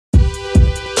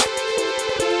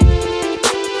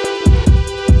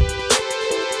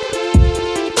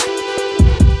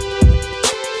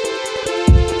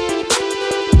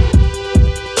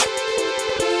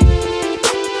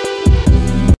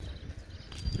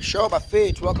Show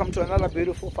Buffet, welcome to another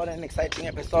beautiful, fun and exciting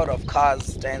episode of Cars,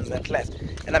 Stands and Class.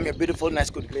 And I'm your beautiful, nice,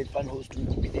 good, great, fun host,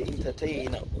 Nkupi, the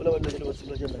entertainer.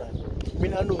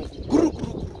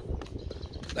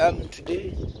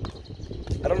 Today,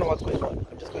 I don't know what's going on.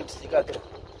 I'm just going to see Katra.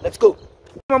 Let's go.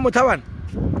 Mamutawan.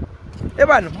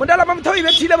 Evan, Mundala Mamutau,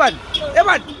 Evan.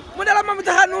 Evan, Mundala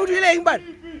Mamutahan, no delaying, but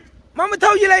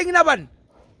Mamutau, you laying Naban.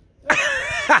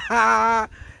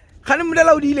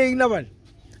 Hanumdala delaying Naban.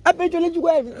 I bet you let you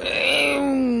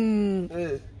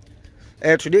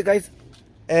go. Today, guys,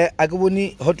 I go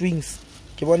on hot wings.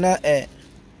 Kibona,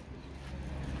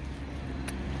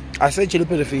 I said you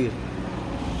pay the fee.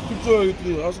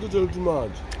 Ask you too much.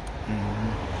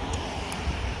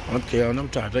 Okay, I'm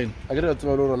tired. I get it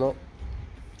tomorrow, no?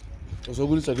 So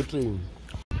good, it's a good train.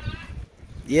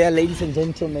 Yeah, ladies and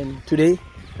gentlemen, today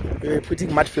we're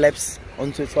putting mud flaps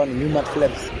onto its one new mud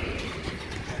flaps.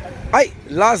 Aye,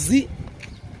 Lazzy.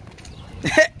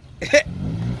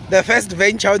 The first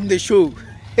venture on the show.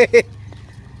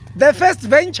 The first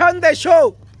venture on the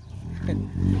show.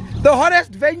 The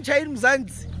hottest venture in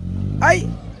Mzansi. Aye.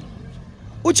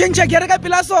 Uchencha gereka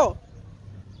pilaso.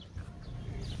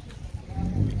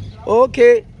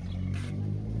 Okay.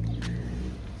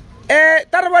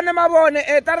 Tarabone mabone,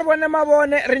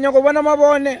 rinyoko bona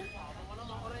mabone.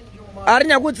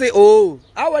 Arinya kutse oh,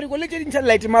 awari ko leke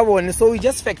internet mabone, so we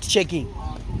just fact checking.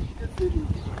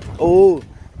 Oh.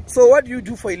 So what do you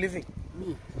do for a living?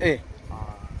 Me? Eh.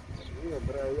 Yeah,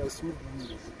 but I smoke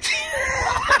weed.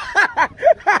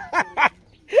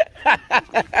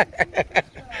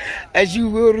 As you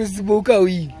will smoke a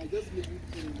weed.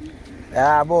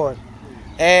 Ah, boy.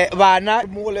 Bana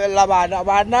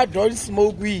don't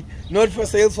smoke weed. Not for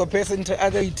sales for person to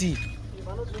other ET.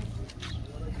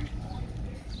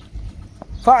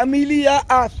 Familia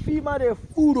afima de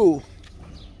furo.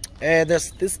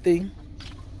 There's this thing.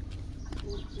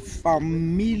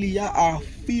 Familia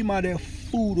afima de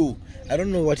furo. I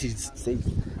don't know what it says.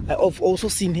 I've also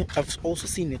seen it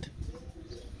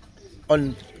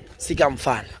on Sigam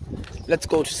Fan. Let's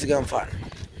go to Sigam Fan.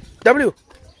 W.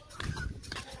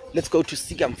 Let's go to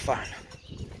Sigam Fan.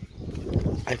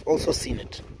 I've also seen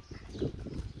it.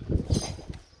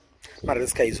 But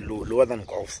this guy is lower than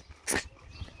golf.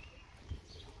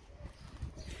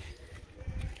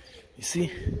 You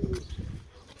see?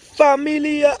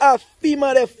 Familia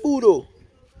afima de furo.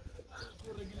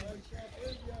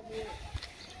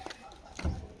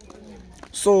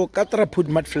 So Katra put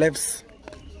mud flaps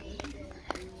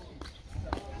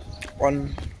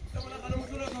on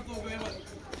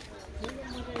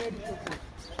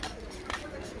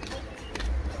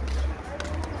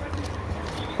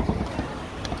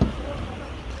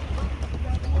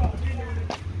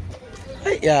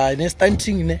yeah, next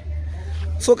thing.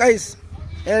 So guys,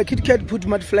 Kit Kat put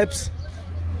mud flaps.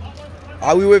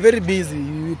 We were very busy,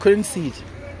 you couldn't see it.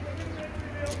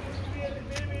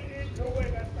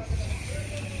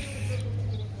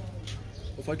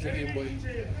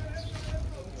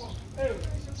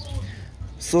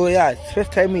 So yeah, it's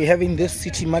first time we're having this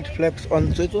city mud flaps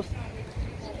on Twitos.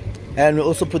 And we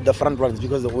also put the front ones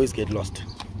because they always get lost.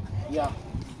 Yeah.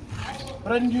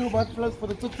 Brand new mud flaps for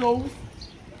the Twitos.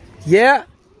 Yeah.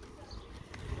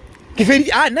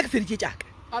 Next city jack.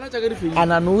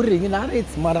 And I'm ring in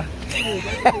it's mara.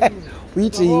 We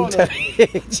change.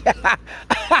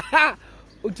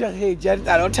 Uchahe jan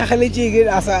alo thakale jige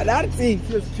asa dartsi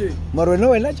marone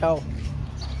wena chao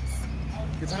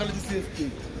ke thakale CSK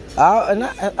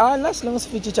las lang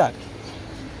speech chat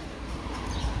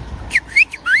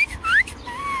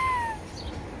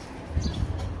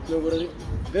no bro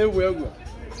they were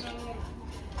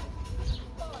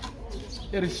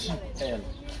it is sheep L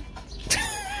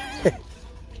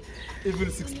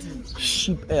even 16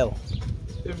 sheep L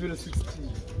even 16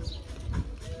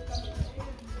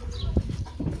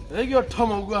 your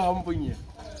Tom go humping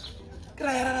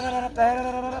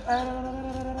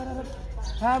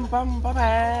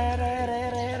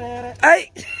Ay!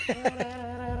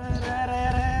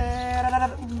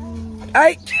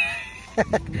 Ay!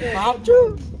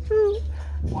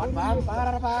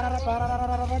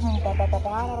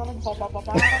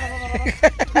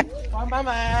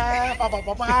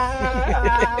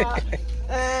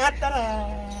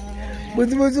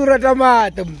 Buzu rata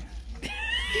matam.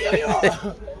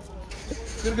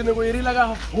 You're gonna go like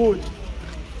a hole.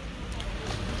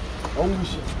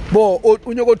 Bo,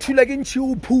 unyo go tula ginchi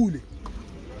upule.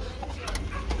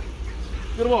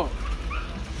 You're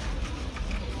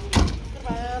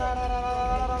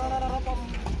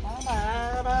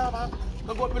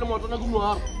Go up in the mountain,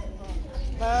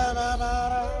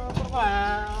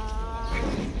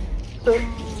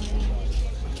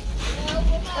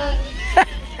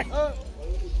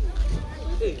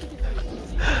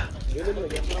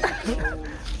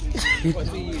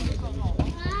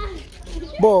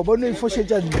 Bo bono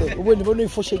ifoshetja ntle. Ubone bono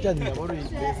ifoshetja ntle.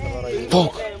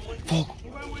 Fuck.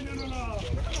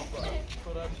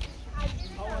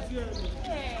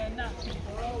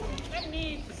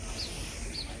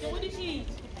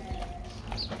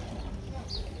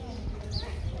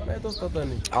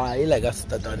 Ah, I like us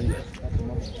tatani.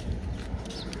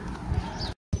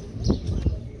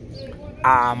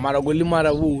 Ah, mara go le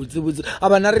mara botse.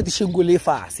 Abana re tishengo le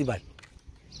fase bana.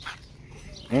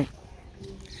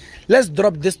 Let's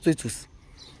drop this status.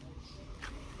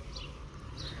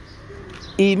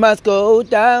 It must go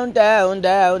down.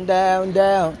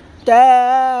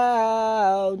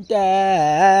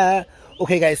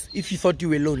 Okay, guys, if you thought you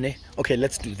were alone, eh? Okay,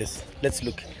 let's do this. Let's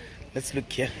look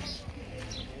here.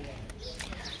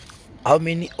 How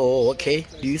many? Oh, okay.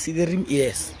 Do you see the rim?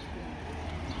 Yes.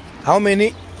 How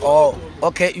many? Oh,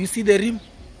 okay. You see the rim?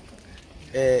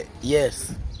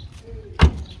 Yes.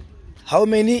 How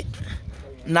many?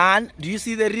 None. Do you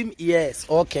see the rim? Yes.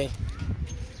 Okay.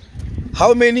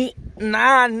 How many?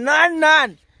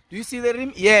 None. Do you see the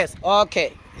rim? Yes.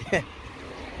 Okay.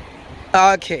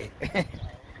 Okay.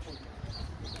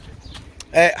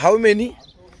 How many?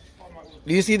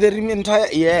 Do you see the rim entire?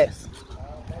 Yes.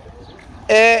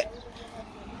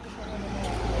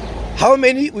 How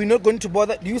many? We're not going to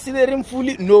bother. Do you see the rim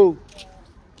fully? No.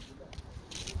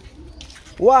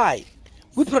 Why?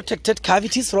 We protected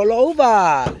cavities all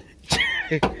over.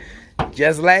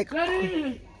 Just like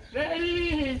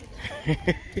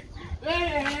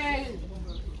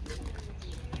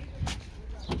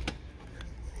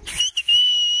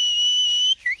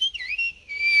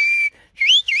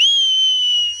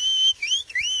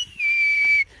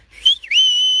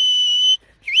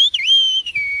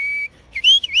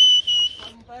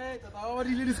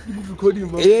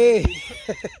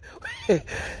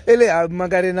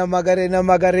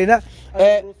Magarena.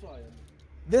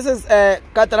 This is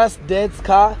Katra's dad's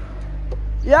car.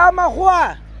 Yeah,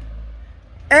 Mahua.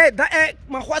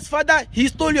 Mahua's father, he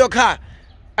stole your car.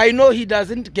 I know he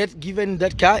doesn't get given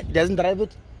that car. He doesn't drive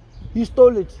it. He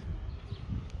stole it.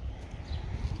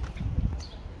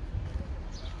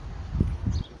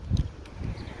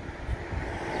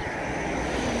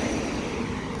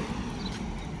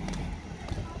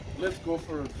 Let's go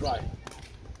for a drive.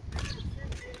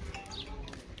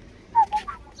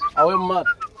 I went mad.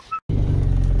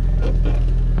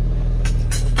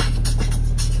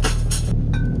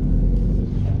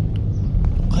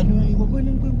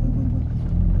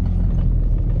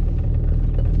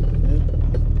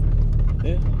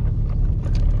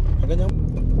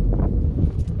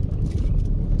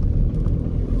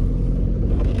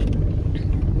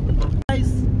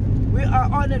 Guys, we are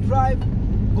on a drive,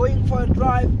 going for a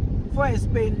drive, for a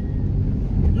spin.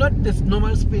 Not this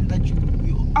normal spin that you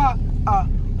are.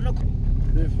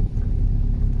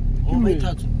 Oh my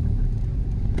God.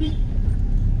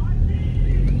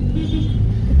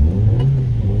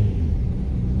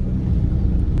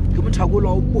 Come on, Chago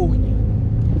Lao Boy.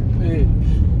 Hey,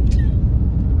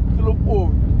 hello, boy,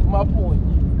 my boy.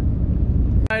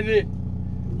 I need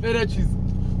better cheese.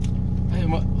 Hey,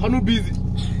 how no busy?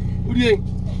 What do you think?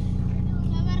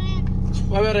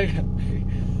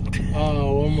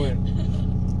 Oh, man.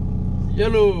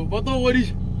 Yellow, but what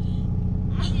is?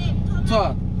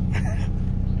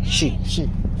 She.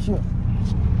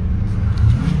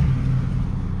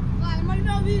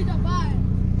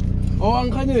 Oh, I'm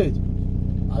coming.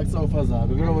 I saw Faza.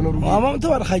 We're going to Mama,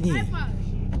 to our Hani.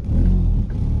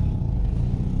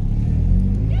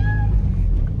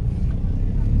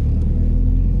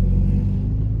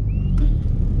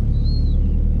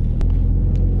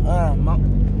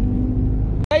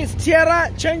 Guys,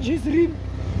 Tierra changed his rim.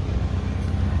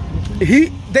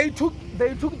 They took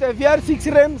the VR6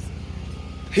 rims.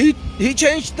 He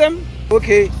changed them.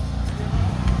 Okay.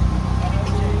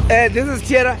 This is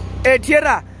Tierra.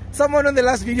 Tierra, someone on the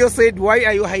last video said, why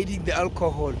are you hiding the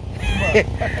alcohol?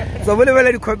 So when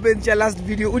I comment your last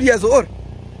video, video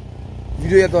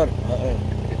ya tor.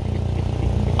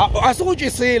 Aso go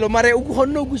tselo mare o go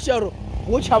nno go sharo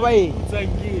go tshaba e.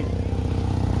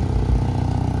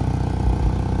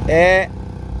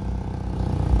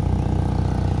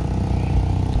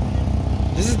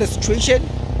 This is the situation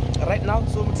right now.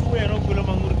 So motho ya no gola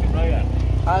manguru ke no ya.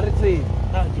 A re tse.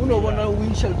 Uno bona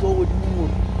windshield to go dimmo.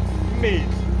 Me.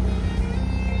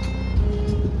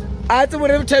 A tse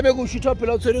more time go shoot up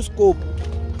pela tsere scope.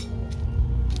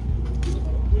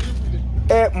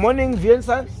 Morning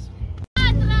Vincent.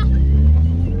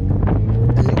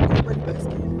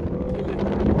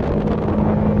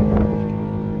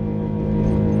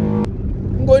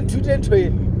 I'm going to the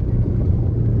train.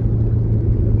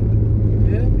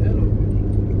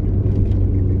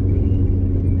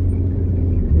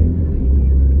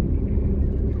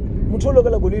 follow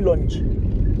ka la goloi launch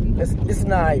it's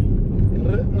nayo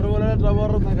re bona taba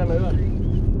re thakana yona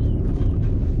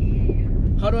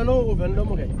ga re no o venda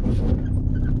mo kae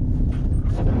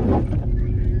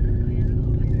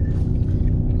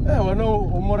wena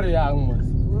o mo re yang mos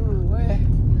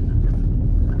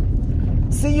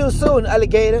see you soon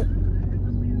alligator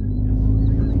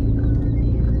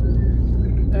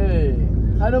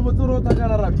ga ne botse ro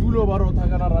thakana ra dulo ba ro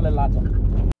thakana ra le lata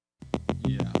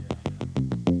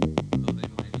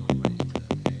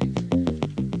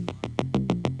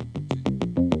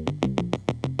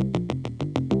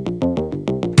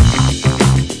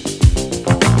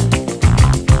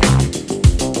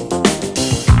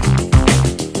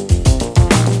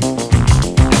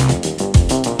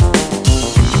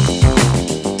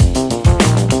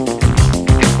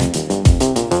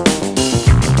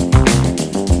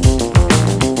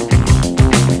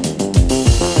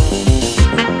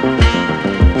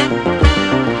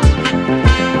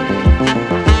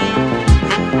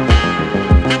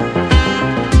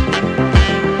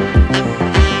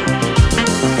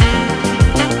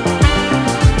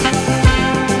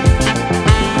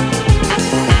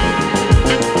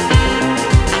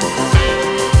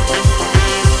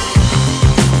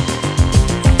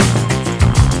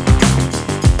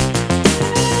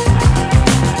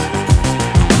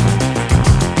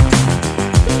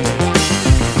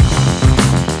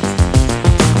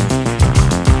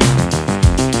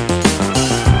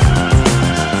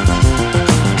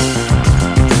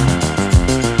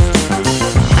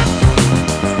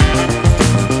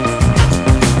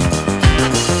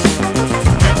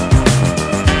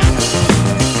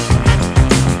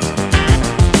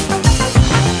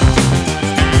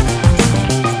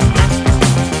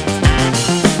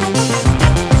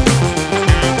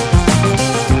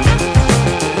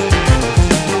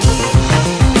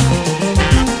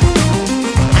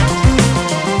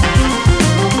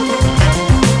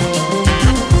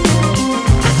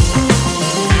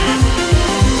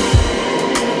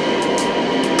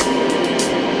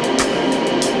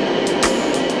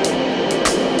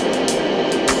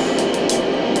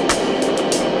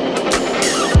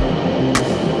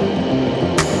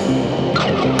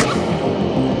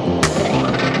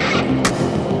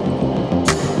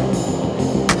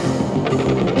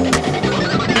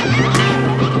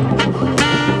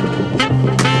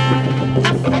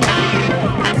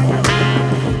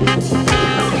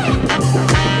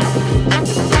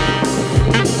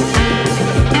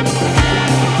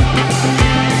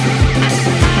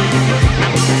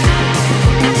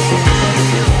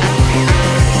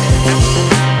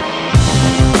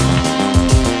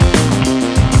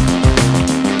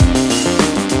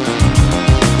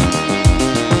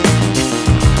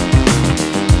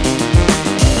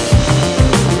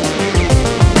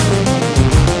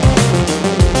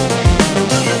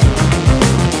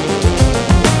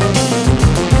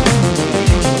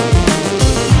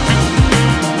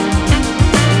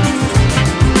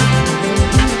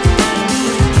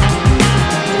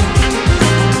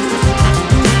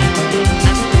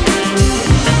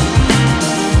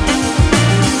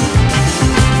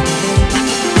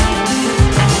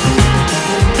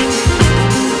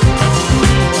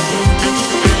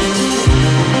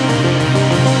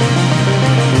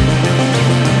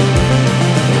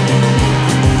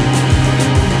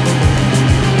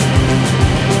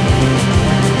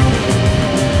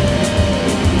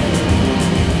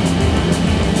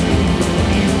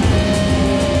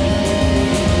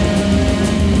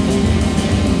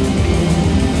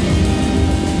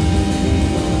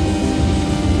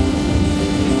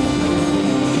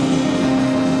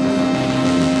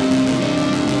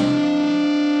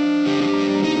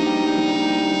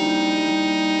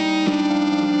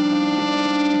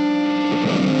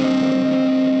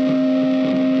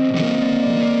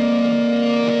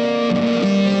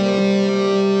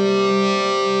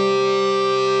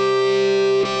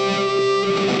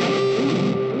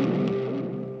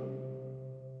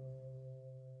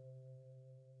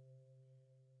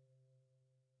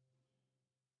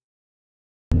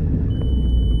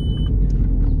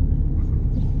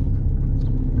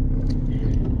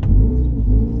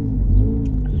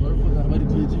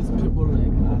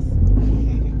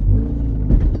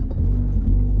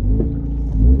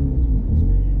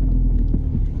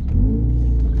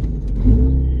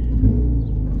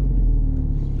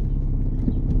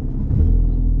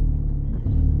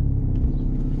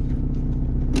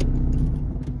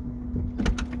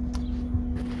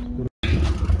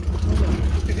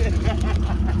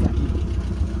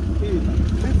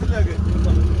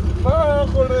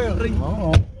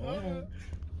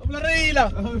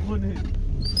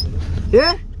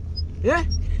Yeah? Yeah?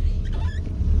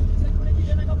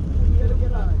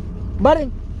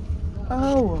 Baring.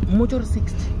 Oh, motor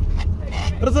 60.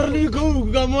 Resarli go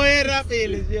gamoera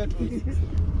pele ya tu.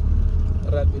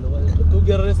 Rapilo wa go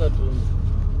geresa tu.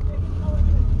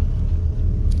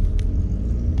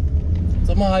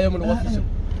 Sama haya mun wafisha.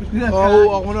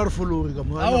 Oh, akona rifulori ka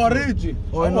mo. Awa reji.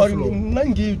 Oh, no flow.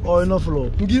 Nangi. Oh, no flow.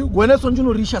 Ngi Wena sonje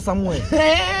no risha somewhere.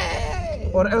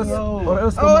 Or else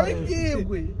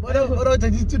Ora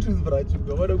taji tutu brachu.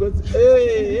 Ora go.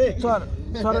 Hey.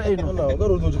 Sorry eno. No, go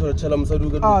ro go chala msadu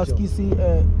go. Ah, skisi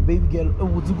baby girl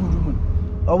ubudzigudu mun.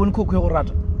 Awun ko ko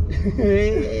rata.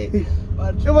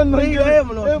 Evan ringa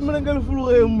mun ngal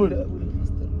fulu mun.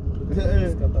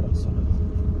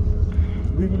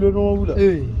 Baby lo no wula.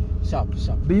 Sharp.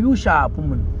 Baby sharp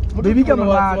mun. Baby ka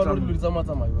mangata.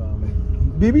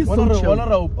 Baby so chill. Wala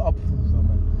ra approve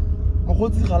man. Mo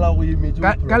khotsi gala go yemeje.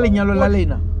 Ka lenyalo la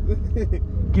lena.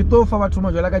 Ke to fa batho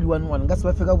majwala ka di 11 ka se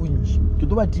ba feka bonji. Ke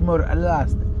to ba tima hore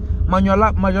last.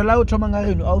 Majwala o thoma nga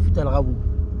reno a o fitela ga bu.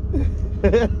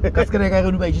 Ka se ka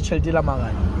reno ba itse chelete la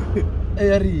magana.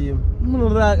 Ya ri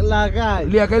mun la ga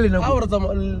le ya ka lena a ora tsama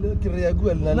ke re ya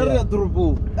gua lena re ya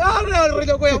dropo a re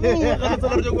ga go ya mo ga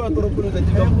tsala re go ya dropo le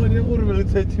tsa go ne go re le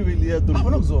tsa tibili ya dropo a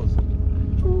bona go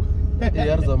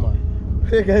ya re tsama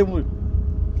e ga mo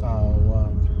wa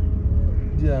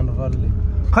di an valle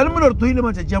khale mo re toile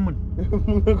matsa jamun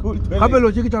gape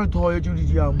lo ke tla thoyo tse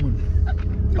di ya mun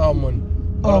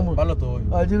bala toyo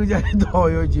a je ja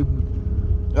thoyo je mun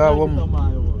a wa mo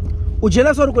o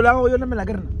jela so re go la go yona mela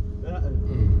ke rena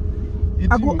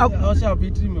a sha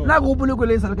biti mo na go bole go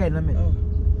le sa le ka ena mela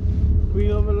go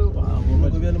ya melo go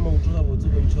bele mo utlo ga botse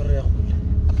go mtshore ya gole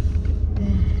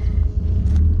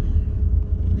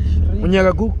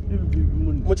Unyaka ku?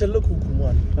 Mochelle kuku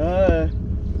mwana.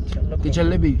 Ke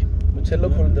chelle baby. Mochelle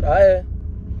ko ndira ae.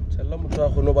 Chelle motho a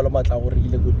gono bala matla go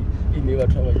rile go di ine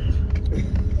batho ba itse.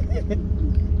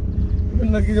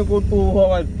 Nna ke go to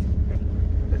wa.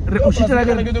 Re o shitela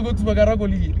ka ke go tsuba ka ra go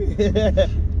li.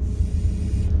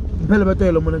 Phele ba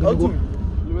telo mona ke go.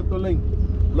 Le beto leng.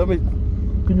 La me.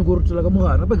 Ke nyo go rutela ka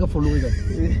mogara ba ka follow ka.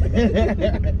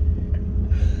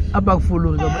 Abak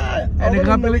follow ka. Ene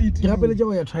gapele ja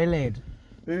go ya toilet.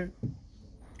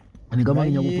 Ane ka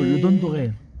manya go follow don't to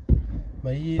re.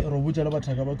 Mai ro butsa la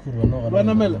bathaka ba khuru bana Ba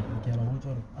namela. Ke ra butsa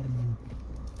re a re mo.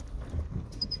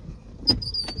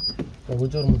 Go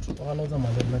butsa re motho o gana o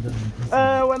tsamaya le nna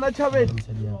Wena Chabedi.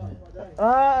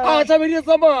 Chabedi e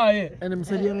tsamaye. Ene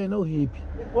msadi ya rena o happy.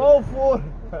 Wow for.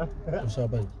 O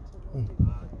shabai.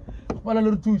 Bana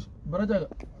le re thushi. Bara jaaka.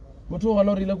 Motho o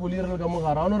gana o rile go le re ka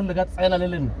mogara. Ona re le ka tsena le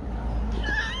lena.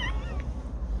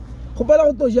 Go pala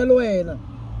go to jalo wena.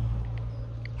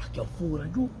 Ke fura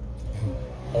jo.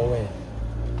 Owe.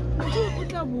 O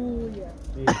tla buya.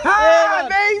 Ha,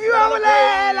 baby wa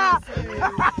bolela.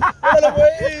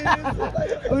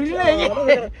 O rile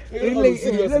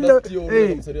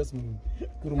Serious mood.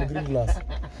 Kuru mo green glass.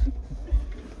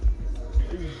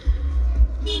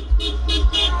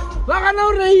 Ba kana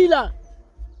o reila.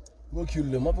 Mo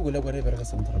khule mapo go le kwa re bereka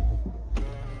central.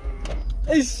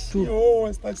 Eish. Yo,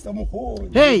 está está mo ho.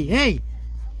 Hey.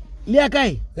 Le ya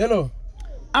kae? Hello.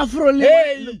 Afro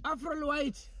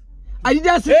white.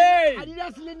 Adidas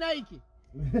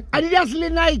le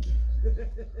Nike.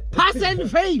 Pass and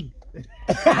fail.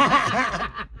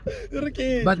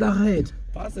 Okay. But ahead.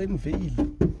 Pass and fail.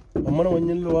 Amana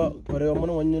wanyelo wa kore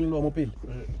amana wanyelo wa mopele.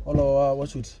 Ola wa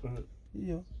shoot.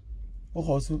 Iyo. O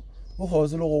khosu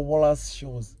lo go bola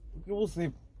shows. Ke go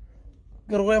se.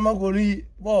 Ke re go ema goli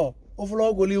bo o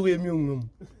flo goli go emi ngum.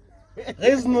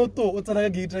 Guys no to o tsana ka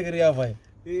gita ke re ya vai.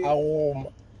 A goma.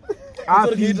 A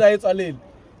tsere gita e tsalele.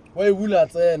 Wa e bula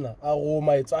tsena a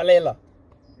goma e tsalela.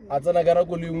 A tsena ka ra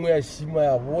goli ngwe ya shima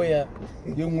ya boya.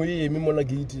 Ye ngwe e emi mo la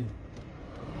gate.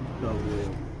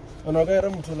 Ana ka era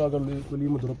motho la ka go le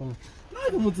mo dropang. Na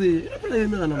ke motse e pela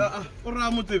eme gana. O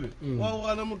ra motsebe. Wa go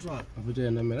gana motho a. A botse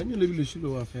ena mela nyo lebile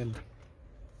shilo wa fela.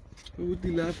 O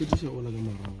botile a fetisha o la ka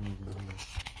marago.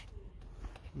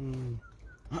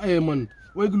 Man,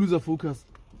 why you lose focus?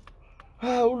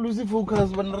 O lose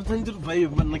focus but re tshantse re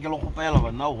vibe man ke lo gopela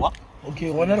ba now wa.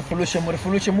 Okay, wona re follow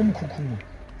mo mkhukhumo.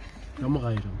 Ka mo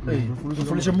gaira. Re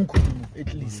follow mo mkhukhumo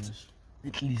at least.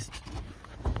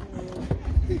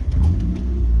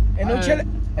 Eno chele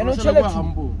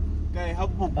hambo. Kai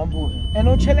hambo.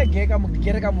 Eno chele geka mo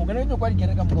gere ka mo kana no kwa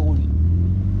gere ka mo go ni.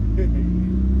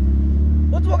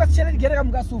 O tlo ka chele gere ka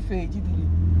mo ka sofe di di.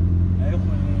 Ai go ni.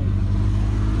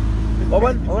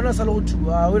 Ona sala go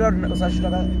thuwa o ra sa shita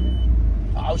ka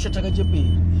a o shita ka jepe.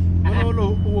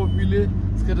 Ono o bile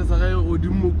skete sa ga go di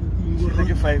mo kukungo re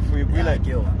ke 5 o e buela ke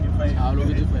yo. Ke 5. A lo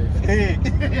ke 5.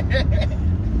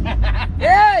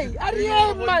 Hey,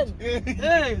 Ariel, man.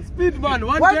 Hey, speed man,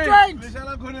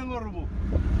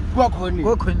 120. Go Connie.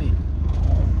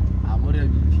 I'm already.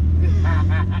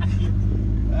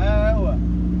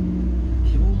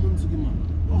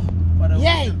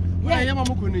 Yay! Yeah, I'm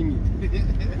going.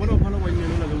 What about when you're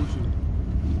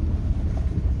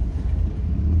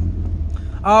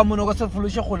Mono ka se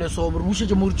fulusha go le so re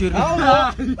bushetse mo rutsheri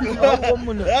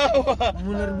mono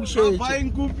re bushetse ba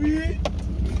Nkupi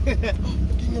ke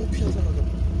no phiasa ka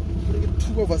re ke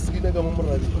thuba vasikina ka mo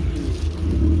moradi.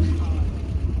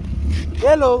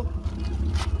 hello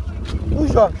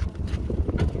ushwa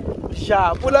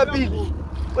sha pula pili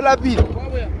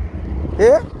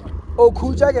o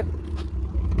khuja ke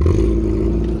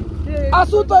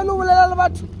asuta lo bolela le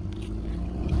batho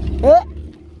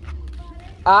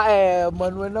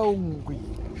man wena o ngwe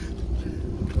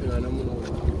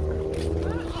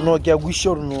no ke a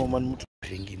gwisho no man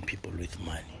bringing people with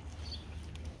money.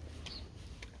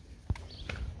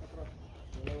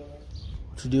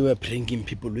 Today we're bringing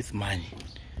people with money.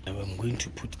 Now I'm going to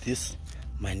put this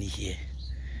money here,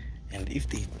 and if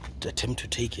they attempt to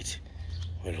take it,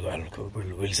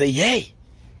 we'll say yay.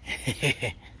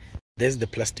 There's the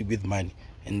plastic with money,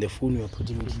 and the phone we are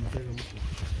putting it.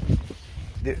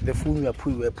 The phone we are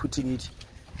putting it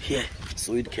here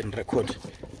so it can record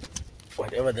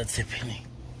whatever that's happening.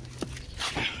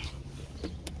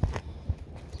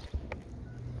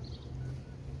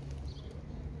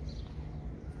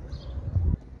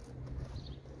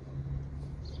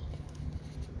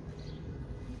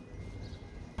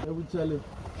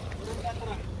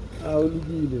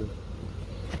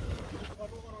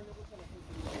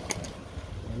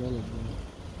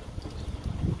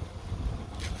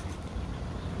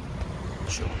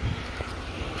 Sure.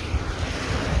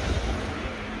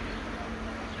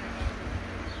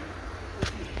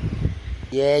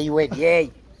 Yeah, you went,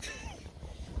 yay.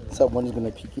 Someone is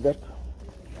gonna pick it up.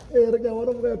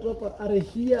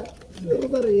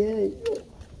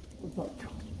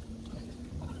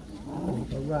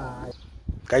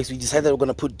 Guys, we decided we're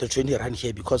gonna put the 20 rand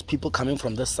here because people coming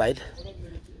from this side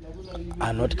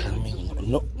are not coming.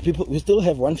 No, people. We still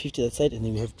have 150 that side, and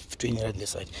then we have 20 rand this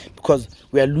side because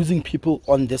we are losing people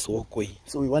on this walkway.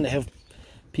 So we want to have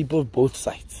people both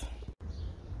sides.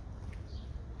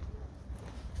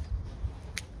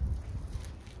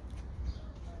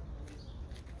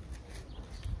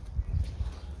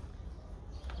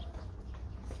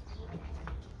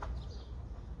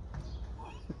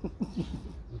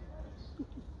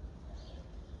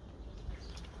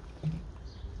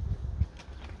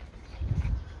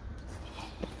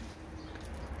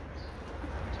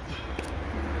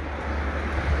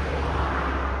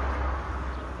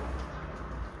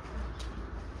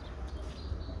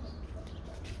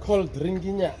 Cold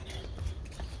drinking.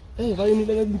 Hey, why you need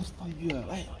a lipstick here?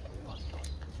 Why?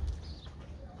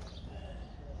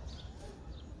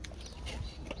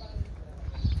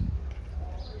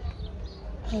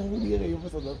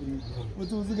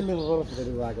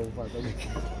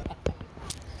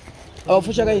 Oh,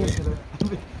 for sure.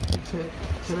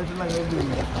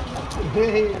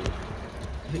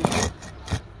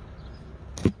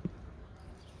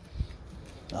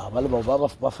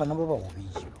 Bafana ba ba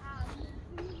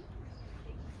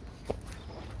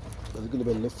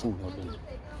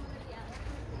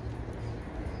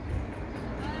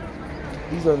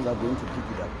these ones are going to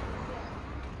pick it up.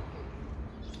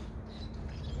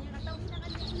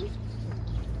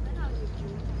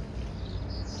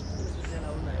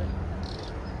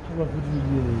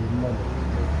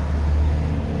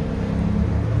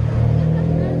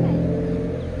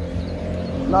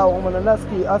 Now I'm gonna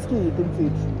ask you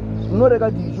things. No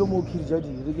rega dijo mo khirja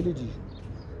di regele dijo.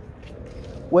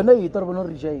 Wena e tara bona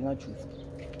re ja eng a choose.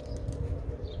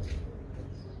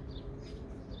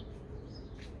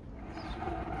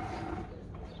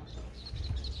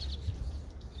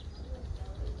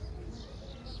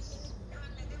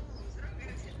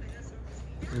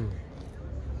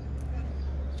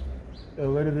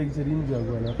 Where are they getting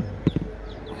Jaguana?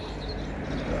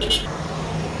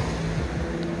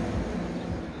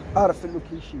 Our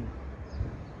location.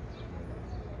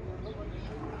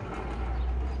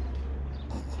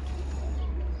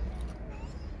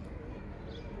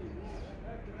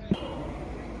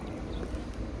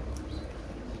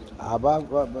 Aba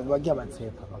ke ba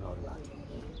tshepa ba kaola.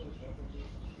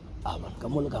 Aba ka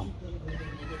mo le ka mo.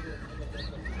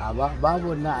 Aba ba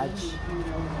bona a tshi.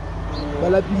 Ba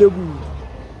lapile bu.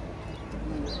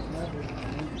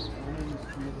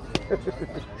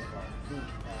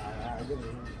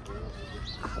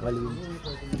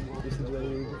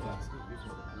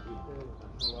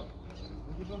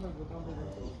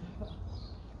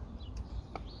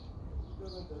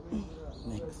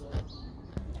 Next.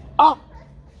 Ah!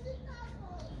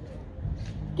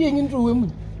 King into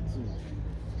women.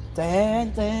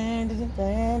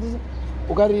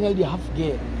 Ocarina the half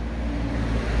gear.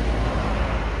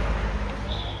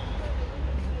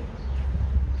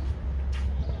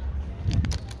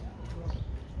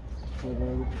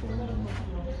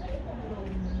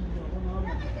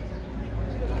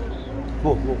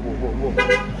 Whoa.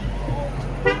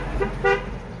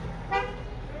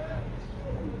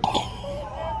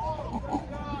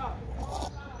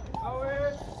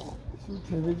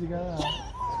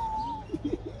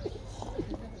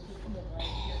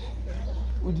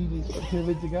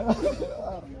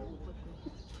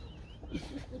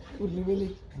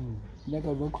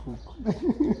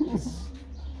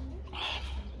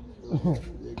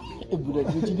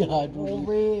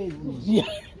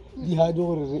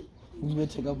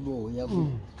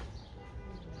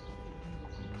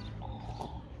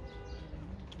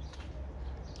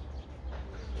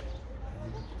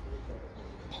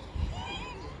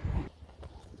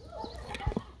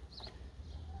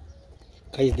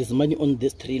 Guys, there's money on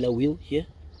this trailer wheel here,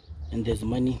 and there's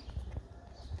money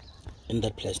in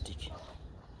that plastic.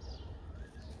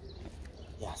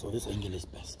 Yeah, so this angle is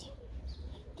best.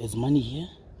 There's money here,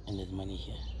 and there's money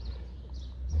here.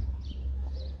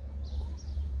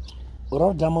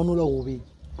 Ora damanula obi.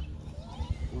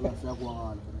 Ola sa kwa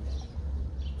ngala.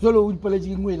 Solo o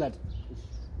ipaletse ngwe lata.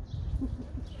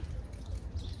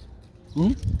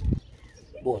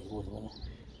 Bona.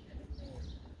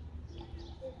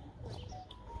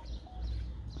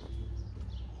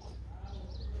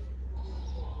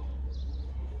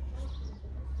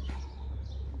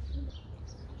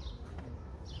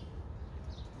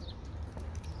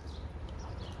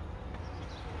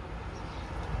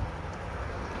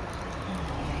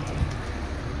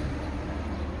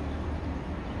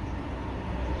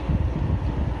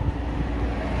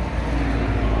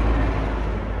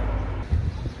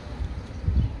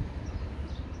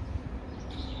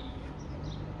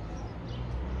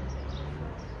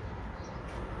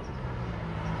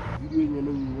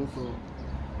 So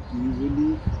you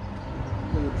really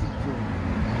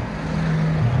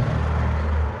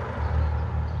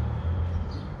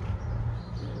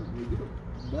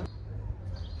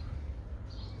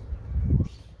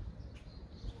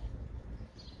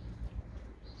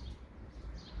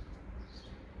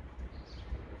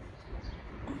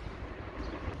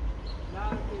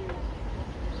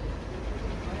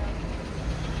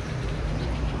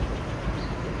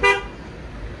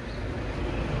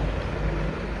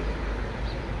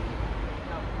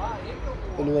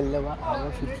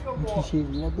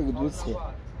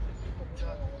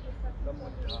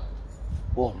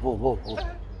Whoa.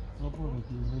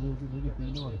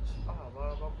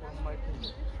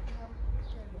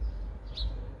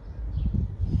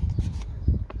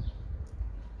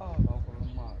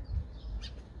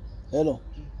 Hello.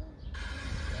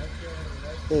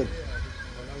 Hey.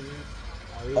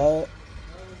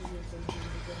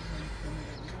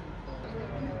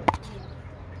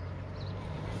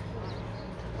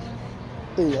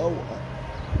 Hey,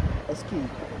 that's cute.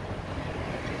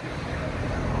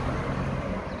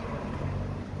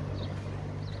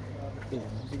 Yeah,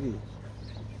 that's good.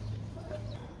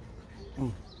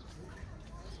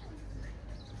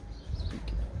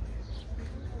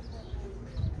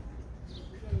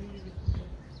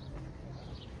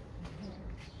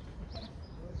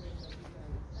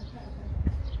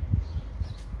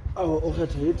 Oh,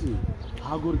 okay,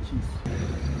 how good cheese.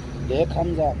 There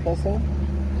comes our person.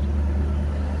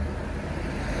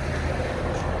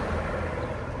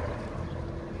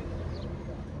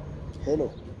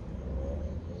 Hello.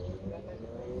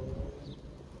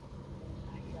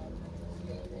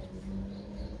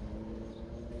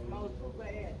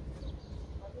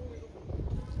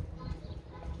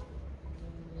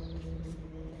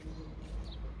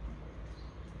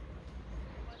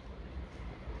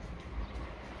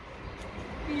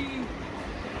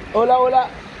 Hola.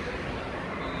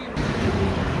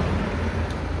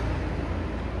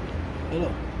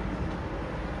 Hello.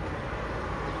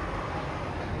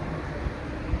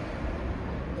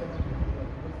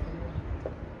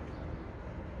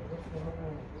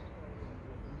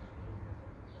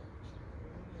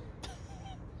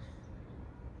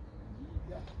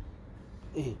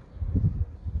 Hey.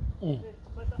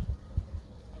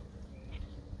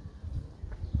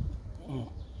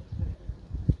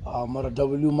 Mara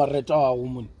W mareta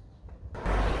woman.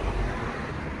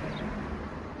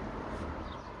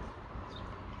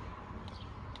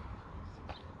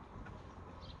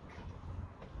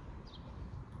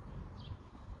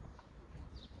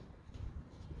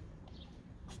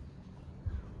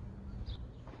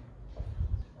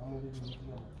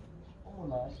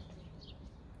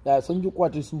 Ya san ju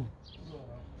kwate su.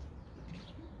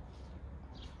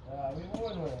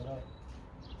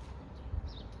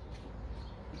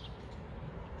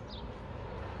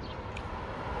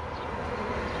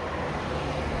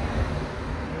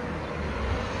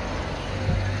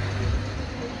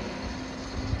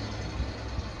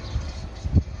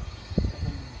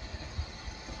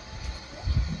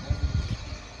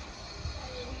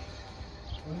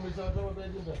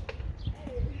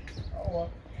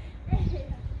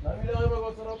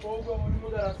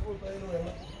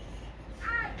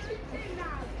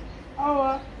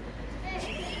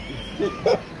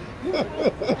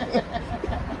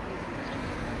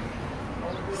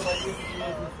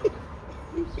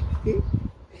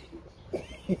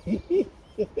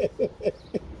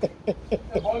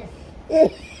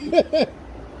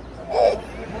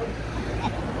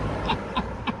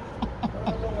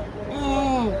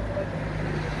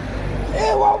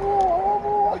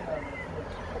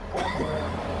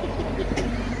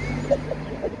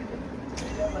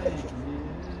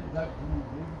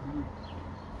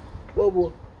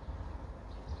 Bobo.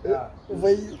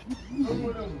 Vai.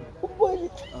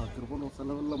 Vai. Ah, terus no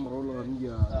salah lah merolah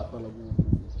dia apa lagu.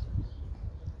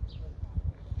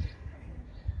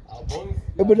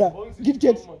 Benar. Git.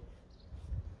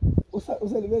 Usa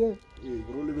lebih.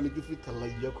 Bro lebih lagi fit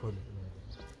lagi ya kon.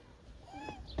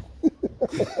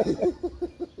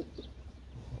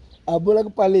 Abola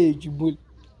kepala jubul.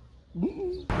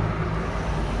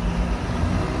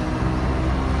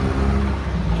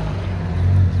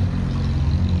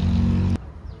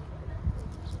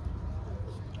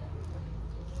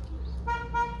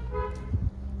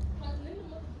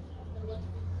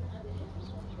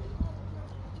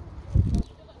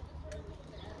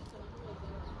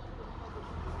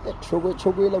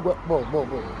 Chogo lah buat bo.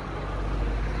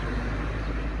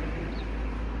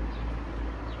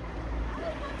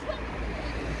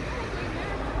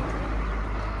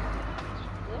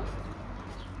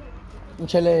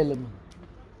 Inchalele.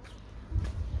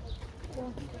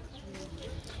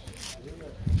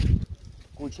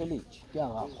 Ko challenge ke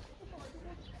aga.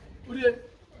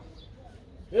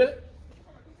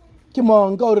 Ke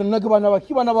mang ka hore nna ke bana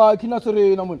ba kina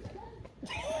sere na mona.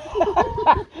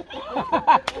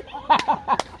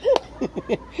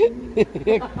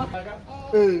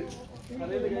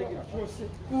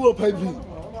 Uwa pipe.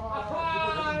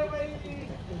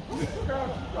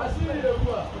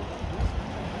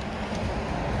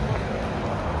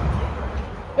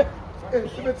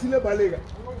 Sebetile balega.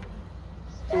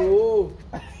 Oh.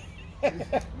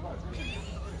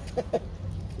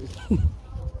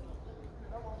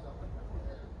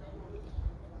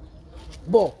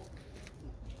 Bo.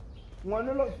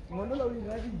 Ngono lo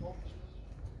ngadi.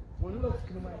 Ngono lo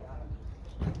skima.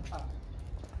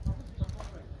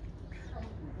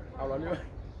 Awalnya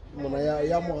mana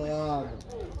ya mau.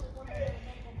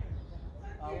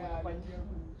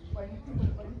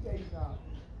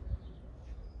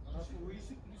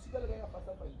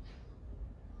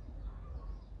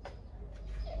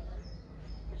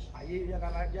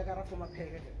 Dia karena cuma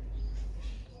kayak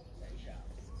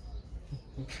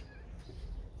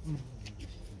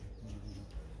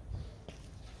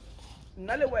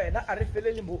nale wena a re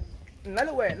felele mo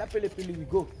nale wena pele we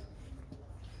go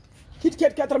Kit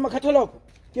Kat Katra makatoloko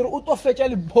ke re o tofetša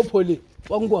le phopole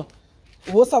wa ngwa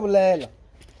o sa bolela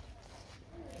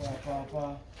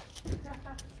papa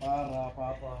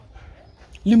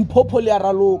Limpopo le a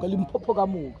raloka Limpopo ka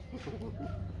moka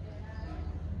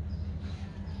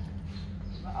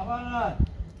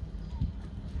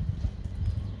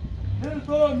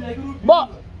Bo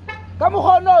ka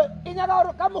mogono e nyaka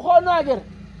gore ka mogono a kere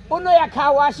o no ya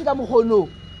khawashi ka mogono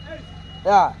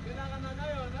ya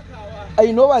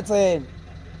I know what's in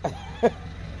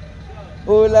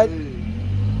oh like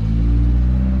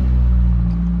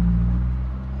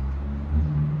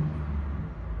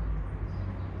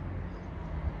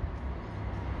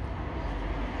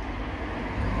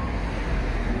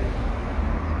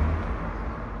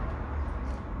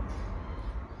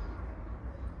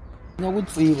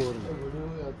Nyakutsibo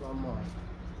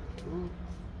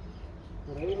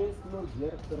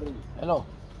hello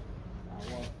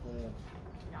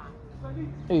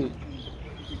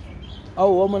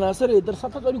oh mona sere der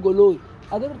sapa ka digoloi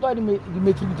a ke twa di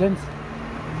metric gens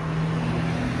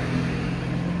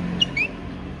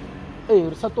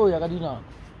re sato ya ka dina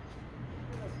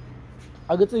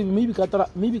a ke tse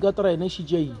maybe Katra ene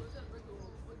shije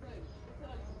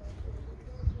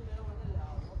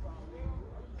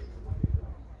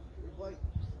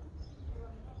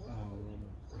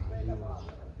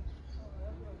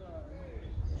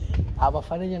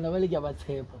abafanele nabale ke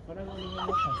abatshepa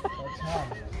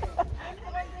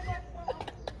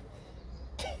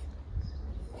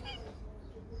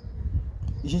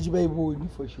Jiji ba iboni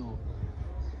for sure.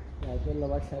 Ya tsela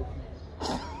ba hlaki.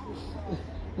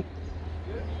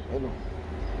 Hello.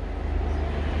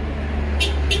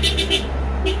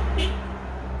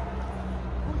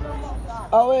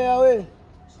 Awe.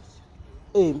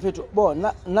 Mfethu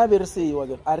bona na be re seiwa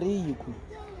ke a re yiku.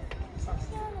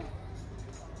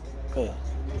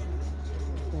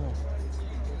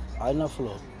 Ana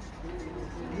flow.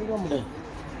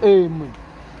 Mun.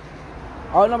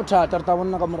 Ana mthata re ta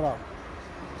bona ka morao.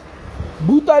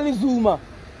 Buta le Zuma.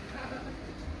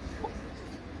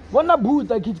 Bona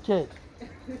buta Kit Kat.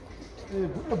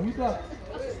 Buta.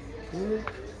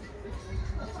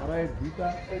 Alright,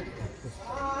 buta.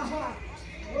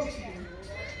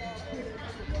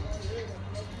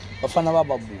 Bafana ba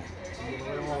babu.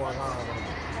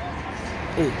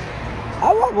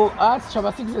 Awabo athi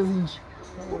chaba 6 ezinje.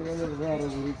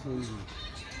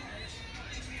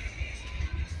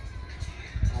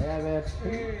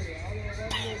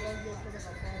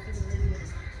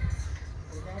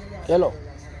 Hello.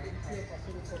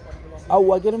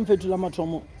 Awu akere mfethu la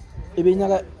mathomo. Ebe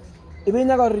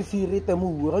nyaka re firite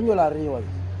mu go nyola re wa.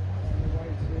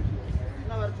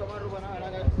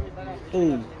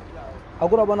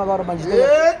 Akura bona ka re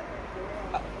manjitela.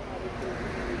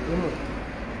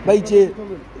 Baiche.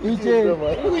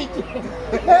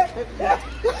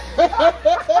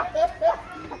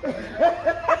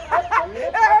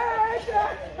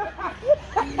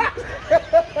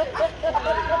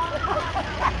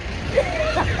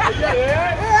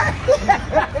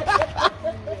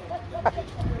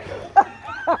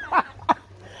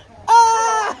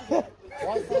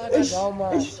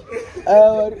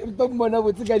 Tong mona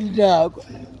botse ka dinako.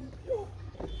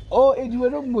 Oh, e diwe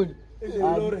no mona.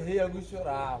 Lor he ya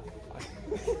gushora.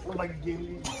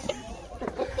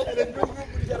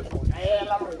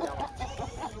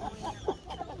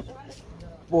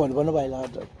 Bona bana ba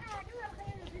ilata.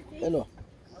 Hello.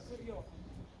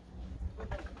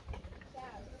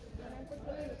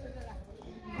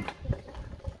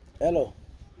 Hello.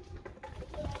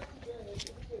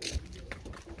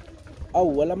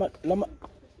 Awu lama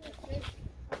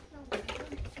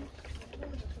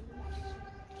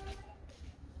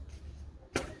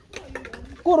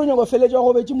Koro nyo go feletswa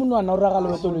go betse monwana o raga le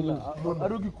betoleng. A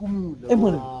do ke kumula.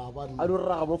 Mona. A do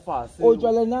raga mo fase. O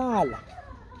tswa lenala.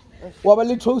 Wa ba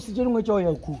le toast tse dingwe tsa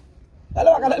ya ku. Ya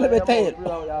le baka le betela.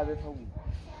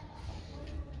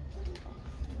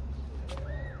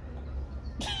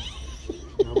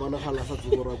 Mana khala sa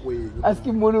tsora ko eng.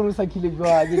 Aski mono ro sa khile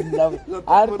jwa ke nna.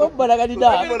 A re to bona ka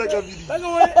dida.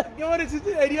 Ke wore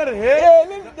tshitse area re he.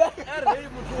 Le nda. Re he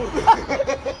motho.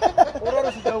 O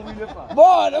ro se ta buile fa.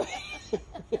 Bona.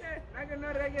 I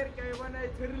cannot record ke bona e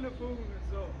tshwere le phone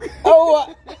so. Awa.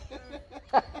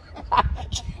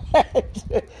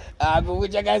 Go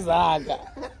butsa ka zaka.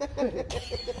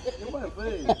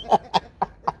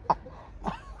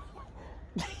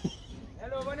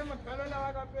 Hello bona makhalo la wa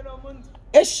ka pelo montsho.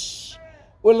 Eish.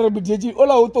 O le re bidjeji o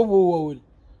la o to boa o.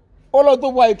 O la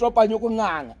to boa e tropanyo ko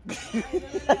nganga.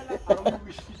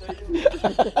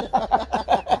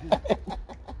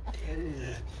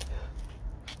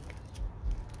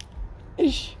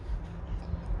 Eish.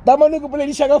 Damano ko pole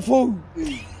di shaka phone.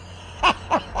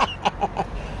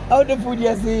 Out the food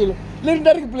ya sile. Le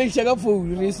nda re play shaka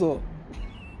phone re so.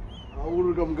 A o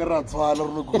re ka mkara tswala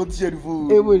re go tshia di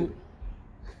phone. E bone.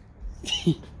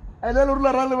 Ene lo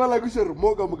rula ra le bala go shere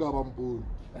mo ka moka ba mpone.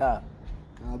 Ah.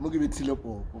 Mo ke bethile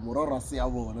popo mora ra se ya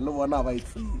bona le bona ba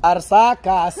itse.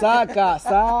 Arsaka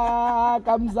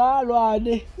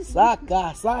mzalwane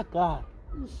saka.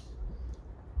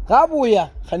 Gabuya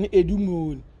gane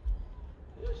edumone.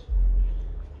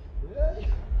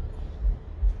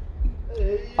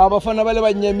 Abafana bale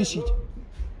ba nyamishije.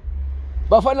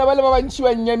 Bafana bale ba bantshi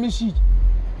ba nyamishije.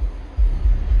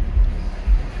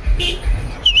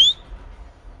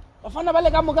 Bafana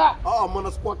bale ka moka.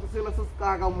 Mona squat se la se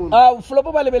ska ka mona.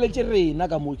 Flopo ba lebeletse rena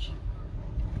ka moki.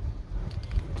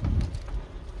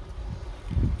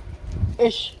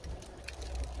 Eish.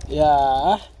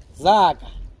 Ya, Zaka.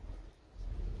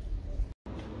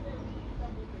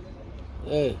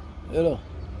 Hey, hello.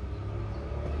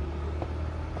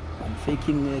 I'm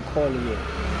faking a call here.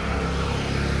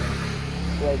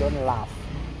 So I don't laugh.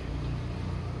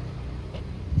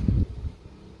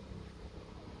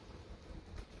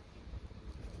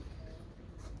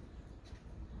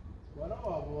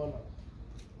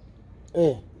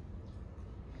 Hey.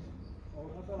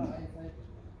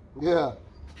 Yeah.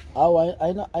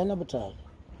 I know better.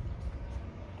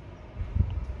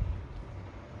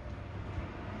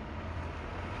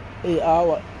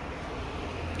 Awa.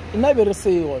 Ina be re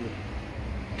se yone.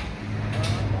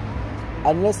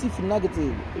 Unless if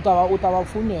negative, utaba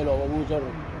funelo wa butjha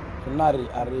re nare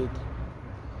a ready.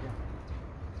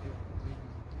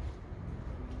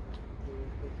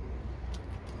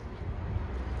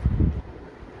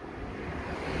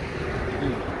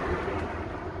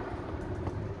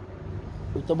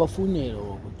 Utaba funelo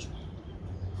wa butjha.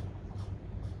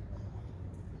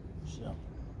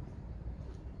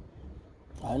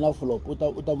 Ayina flop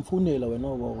utamfunela wena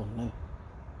ubona ne.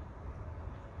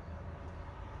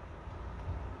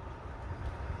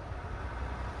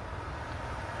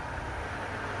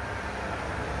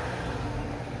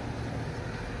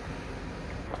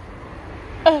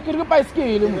 Ke re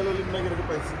bicycle mo.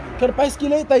 Ke re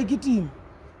bicycle e tai kitim.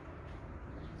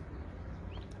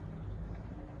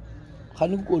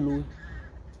 Khani koloi.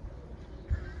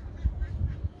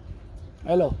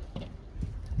 Hello.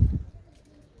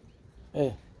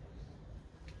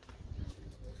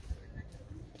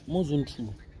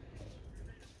 Muzuntu.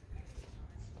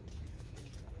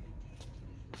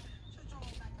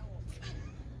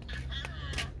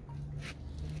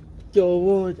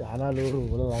 Jowo jana loro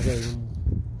bola laga ini.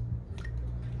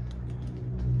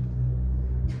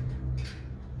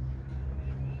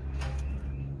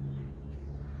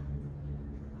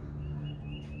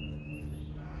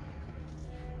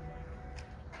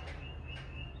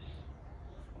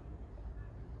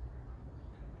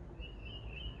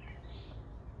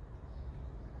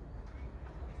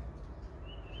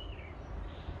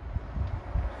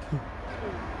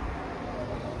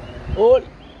 Ol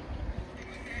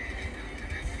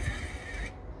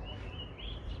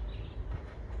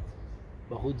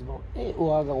bahudi ba o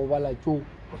aga go bala tso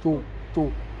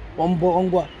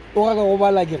ombongwa o aga go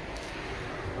bala ke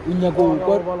unya go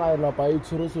bala la pa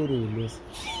itshoro sorele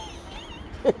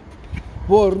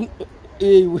bor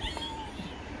we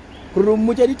ro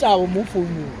mo tja ditabo mo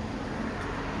phone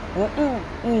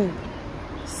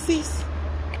sis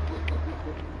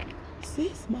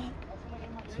man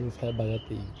se fa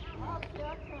bagate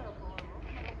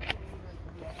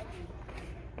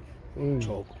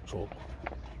chok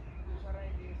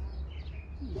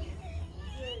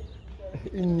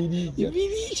Imidi.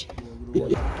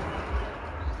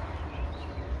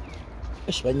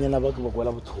 Banyana ba ke ba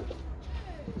kwala bothoko.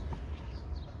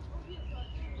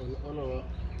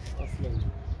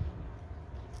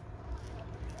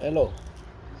 Hello.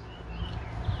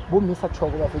 Bo misa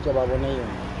choko ba fuja ba bona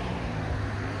yona.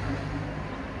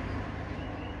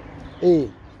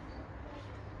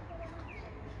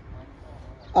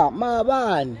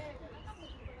 Mabani.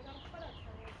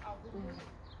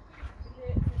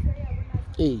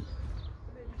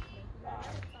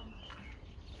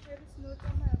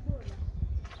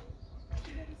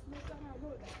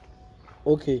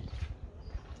 Okay.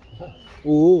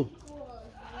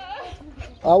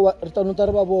 Awa re tano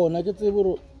tare ba bona ke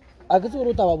tseboro a ke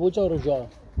tseboro taba botsa hore jwa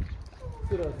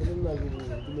sira se nna ke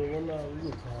le bona o le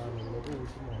tsana le go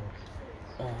tsama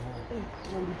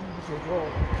no ndi di so jo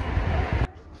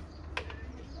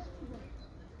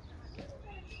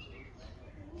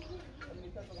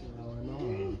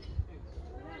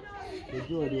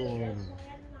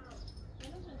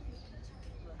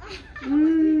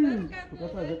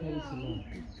Kata aja kali sini.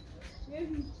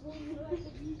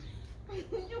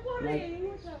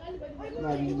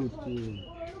 Lagi lucu.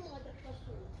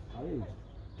 Ayo.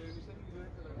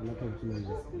 Anak kecil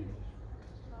aja.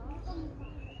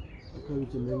 Aku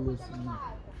kecil lagi sih.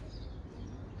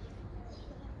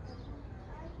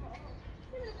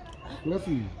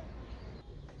 Nasi.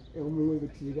 Umumnya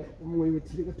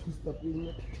kecil terus tapi ini.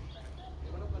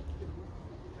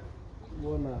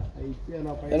 Bona, aí tem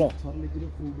na país só le quiero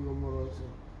food amoroso.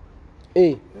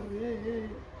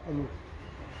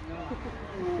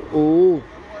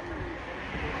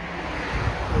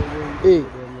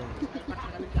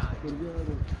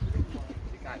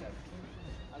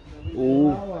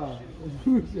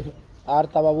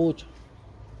 Arta babucha.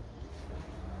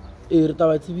 Irta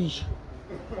vai te bicho.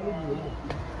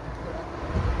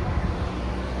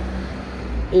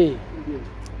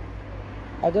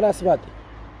 Agora se bate.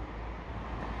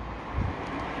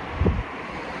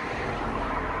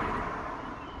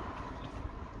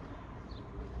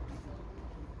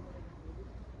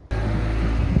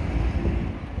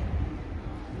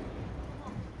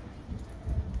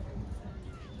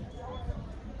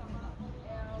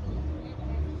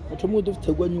 Tomo do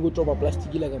tegwa nyugo toba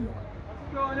plastic la kamo.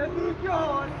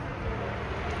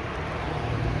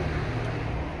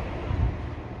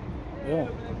 Yeah.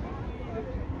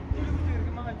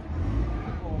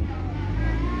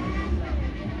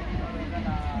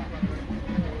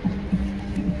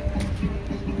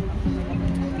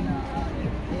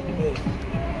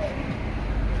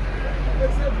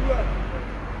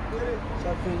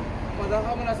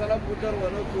 I'm going to say I'm going to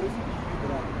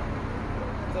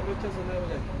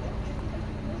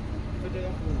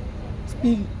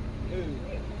Spill.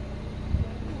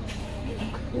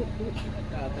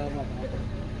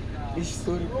 It's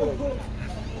sorry, bro.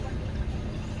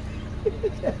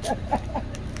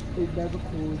 It's never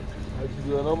cool. I just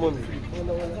do no money.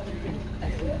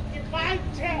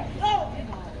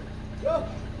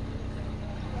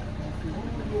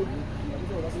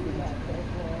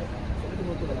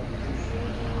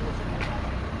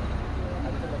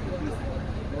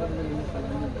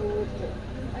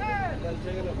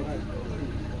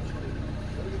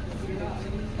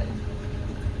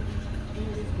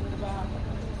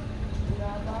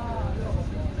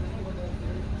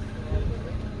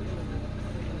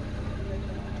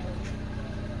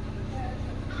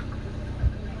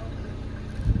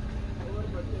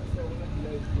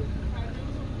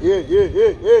 Yeah.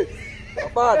 My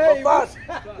fan.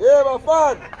 Yeah, my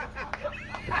fan.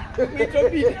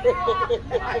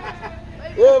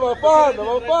 Yeah, my fan.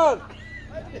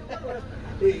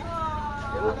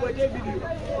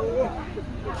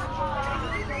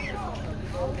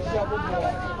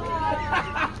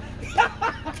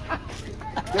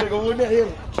 Go here.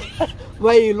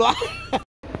 Wait, lo.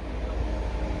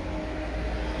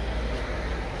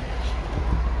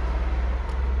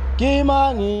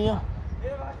 Kimani.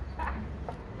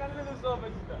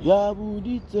 Ya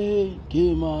budite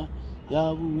kema,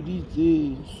 ya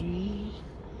budite sui.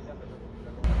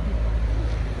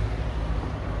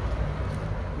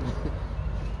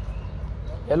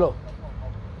 Hello.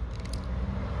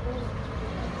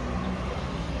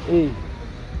 Hey.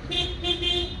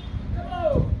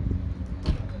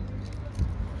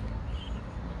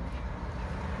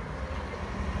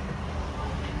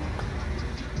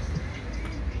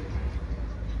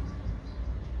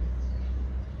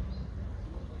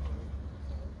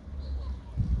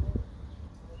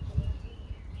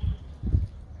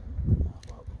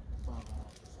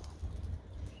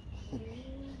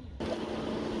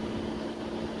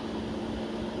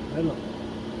 Hello.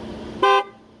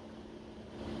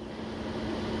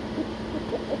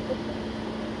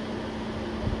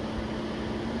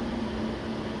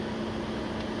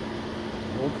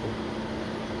 Okay.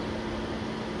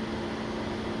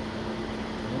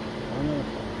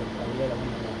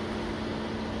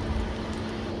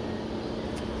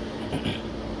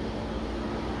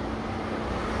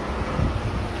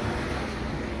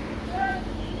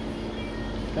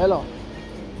 Hello.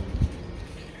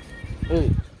 Hey.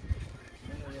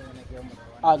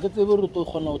 Ke tsebe re to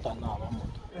kgona ho tana ba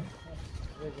motho.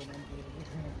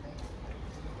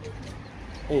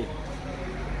 Hey.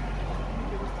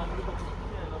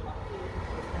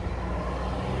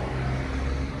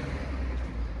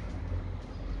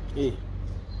 Hey.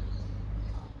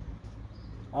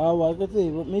 Ke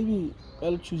tsebe maybe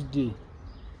I'll Tuesday.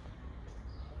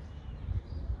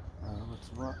 What's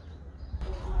wrong?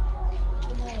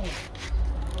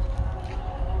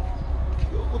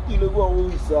 Yo, what you go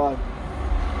on with son?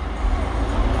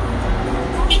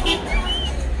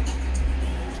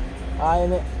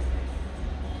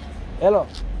 Hello.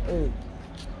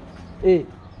 Hey.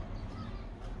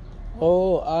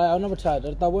 Oh, I'm not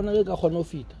tired. I want to go on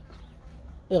feet.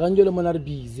 I'm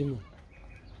busy.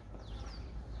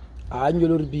 I'm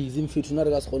busy. Feet not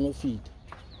gas on feet.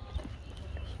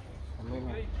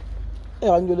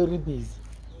 I'm busy.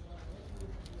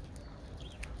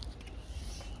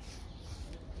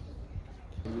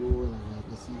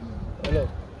 Hello.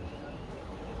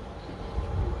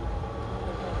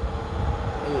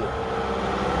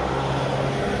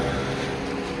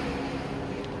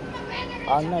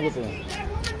 I'm not getting it.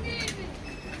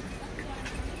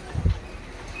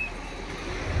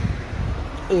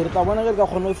 Hey, I want to go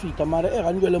on feet. I'm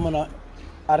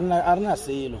Arna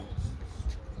Salo.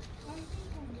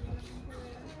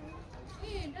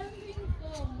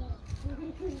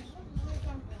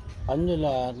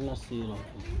 Angela Arna Salo.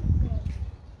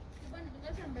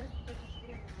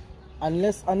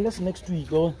 Unless next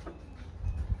week, oh.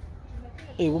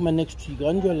 Hey, woman, next week,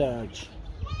 Angela.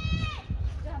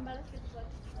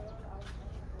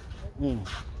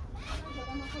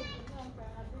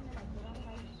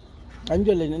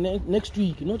 Angela, next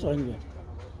week, not Angela.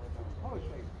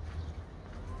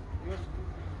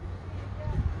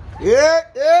 Yeah,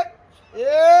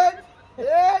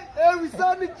 we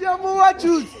saw the Jamu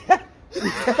watches.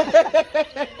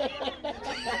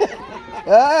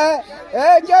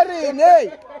 Hey, Jerry,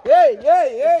 hey.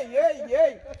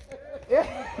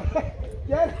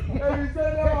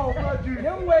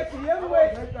 Young wait.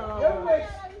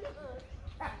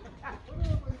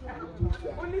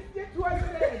 Only get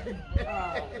 200.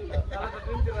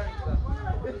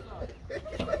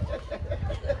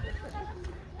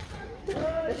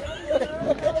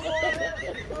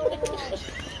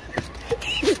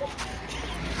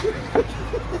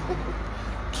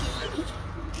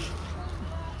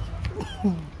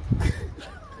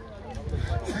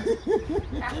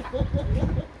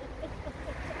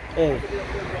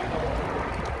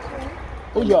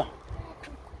 Unjwa?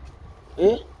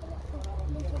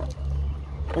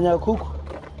 Nya cook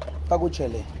ka go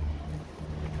chele.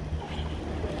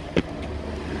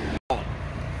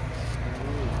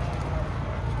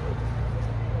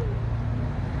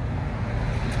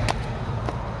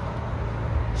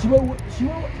 Shiwa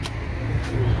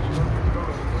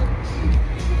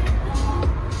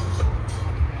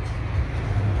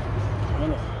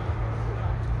Hello.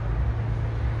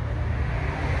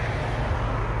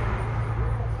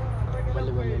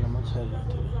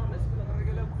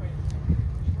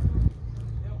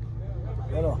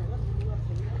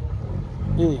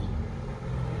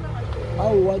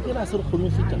 Wa ke la se re khone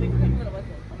fita.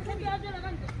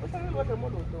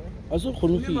 A se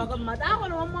khone fita.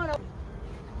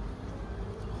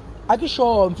 A ke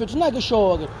sure, mfethu na ke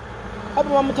sure ke. Aba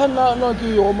mamthana no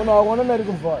ke yo mona wa gona na ri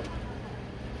go fa.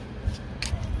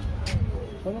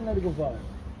 Gona na ri go fa.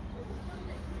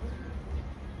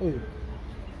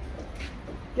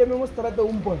 Ke me mo strata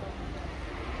umpon.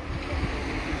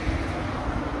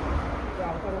 Ya,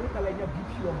 para un caleña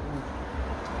bicho.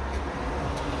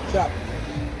 Ya.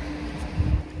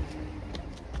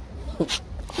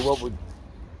 Kuba bu.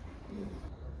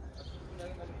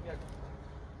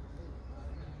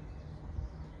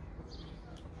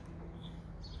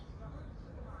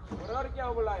 और क्या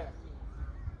बुलाया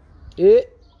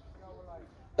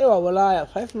Wa bolaya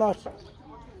 5 knots.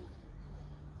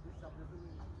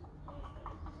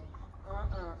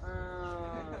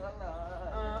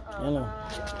 Hello.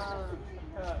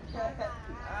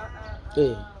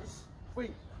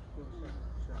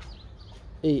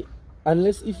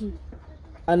 Unless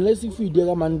if you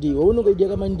dega Monday, o no go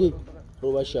dega Monday,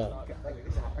 roba sha.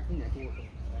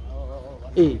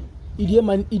 Idea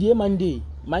Monday.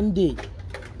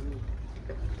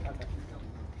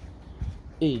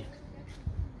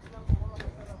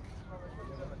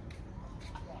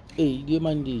 Idea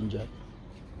Monday nja.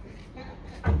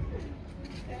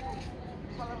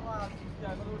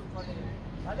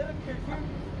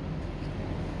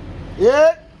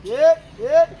 Yeah.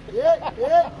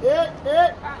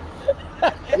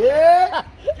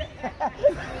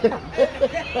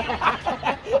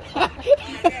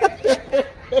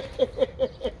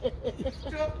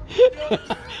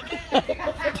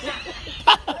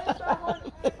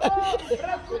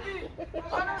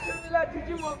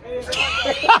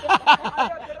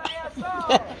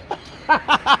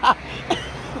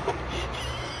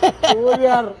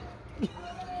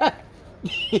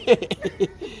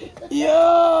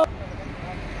 Yo.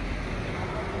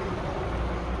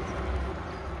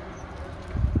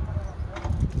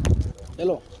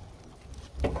 Hello.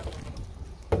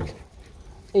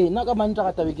 Naka manta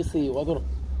ka tabe ke se wa gore.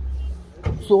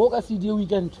 So go ka CD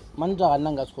weekend manta ga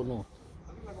nna nga se khono.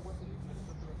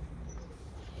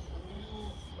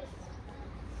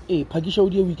 Phakisha o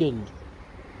di weekend.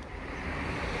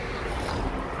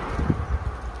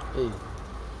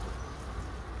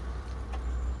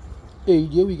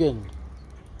 Di weekend.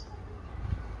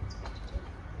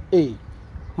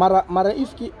 Mara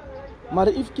if ki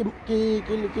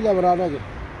la brada ke.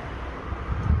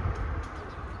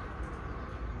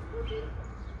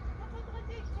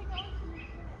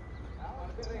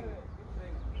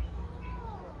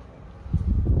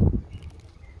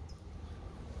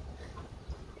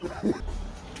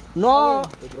 No,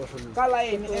 kala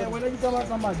ini wena di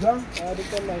sama majang, di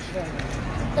kala sha.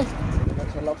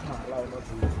 Salah phala o no.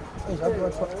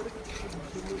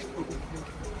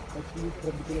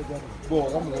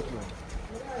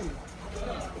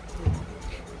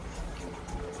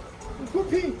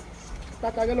 Nkupi,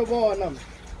 takagelo bona.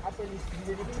 Apa ni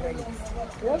sibili price?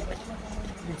 What?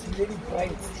 Ni sibili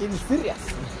price. In serious?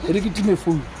 Riki time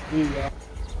phone.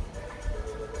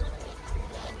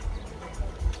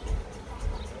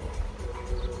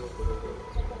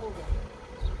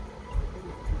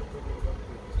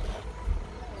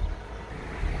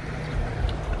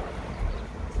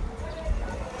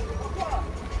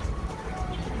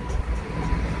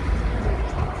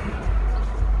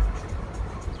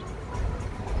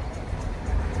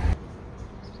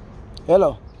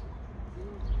 Hello.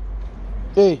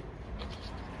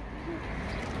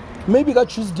 Maybe got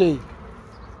Tuesday.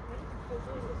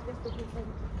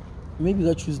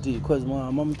 Because my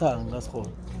mom tang that's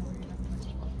all.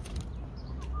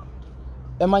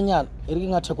 Emanyana, iri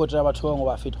ngathi kodwa batho ba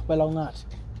ngoba fethu phela ungathi.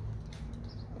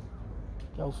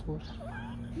 Kuyawufuna.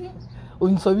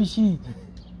 Unsobishile.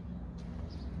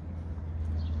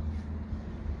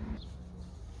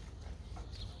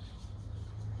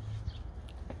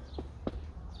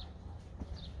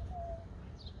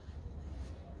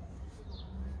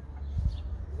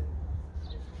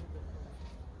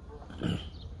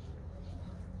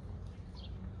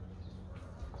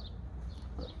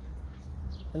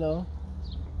 Hello?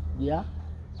 Yeah?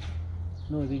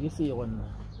 No, we can see one.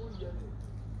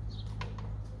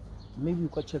 Maybe you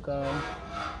could check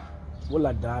what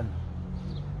I done.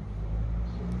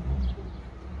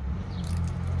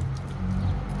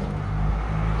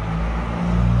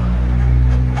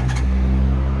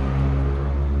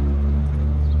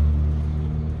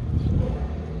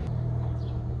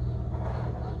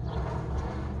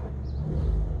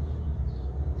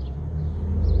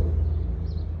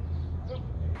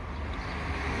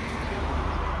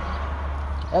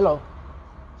 Hello?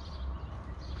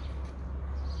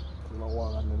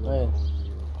 Hey.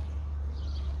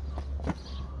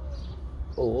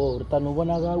 Oh, retano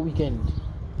bona ga weekend.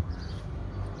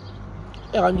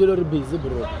 I'm really busy,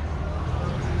 bro.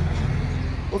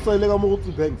 O sa ile ka mo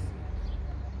go banks.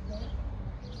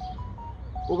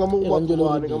 O ka mo go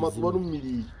batho ka matlo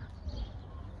mmidi.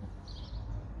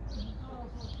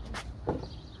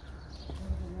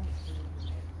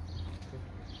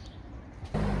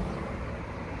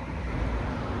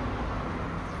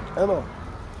 Hello.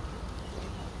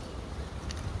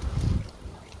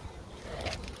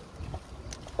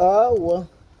 What?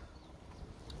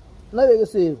 Na be ke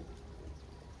se.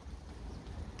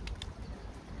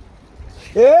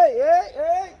 Hey,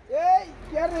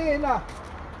 ke rena.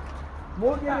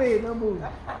 Mo ke rena mo.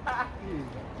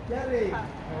 Ke rena.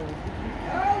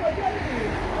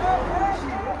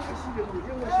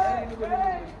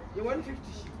 You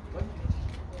 150 sheep.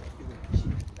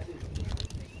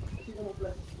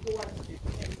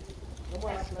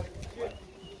 150.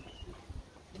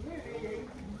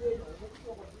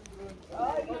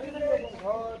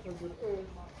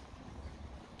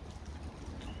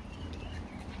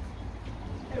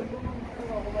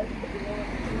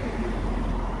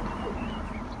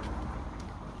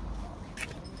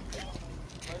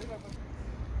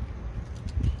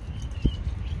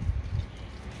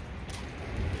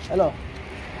 Hello.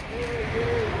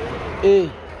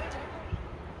 Hey.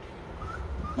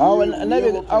 I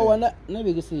wanna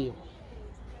never see you.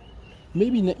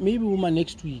 Maybe woman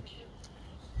next week.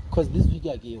 Cause this week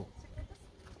I gave.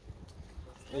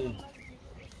 Hey.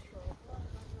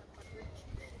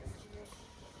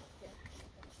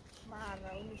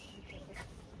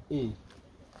 Hey.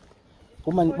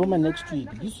 Woman next week.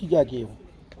 This week I gave.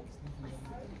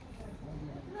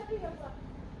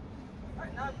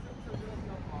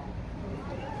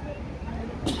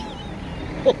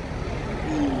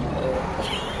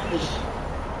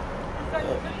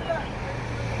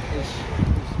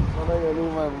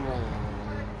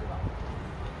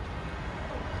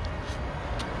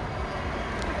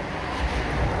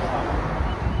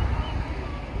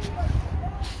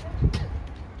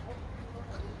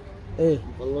 Hey.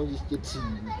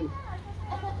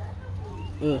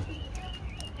 Yeah.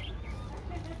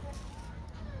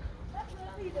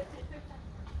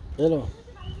 Hello.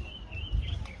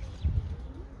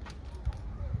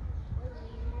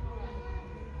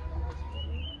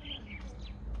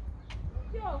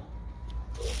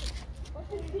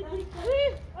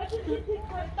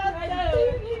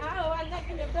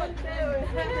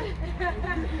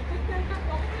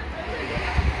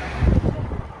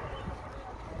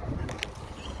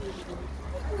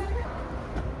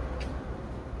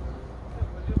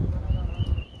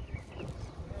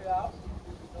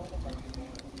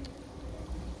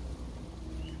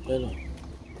 Hello.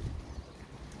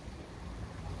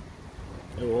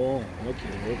 Oh,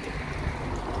 okay.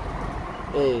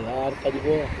 Hey, I had to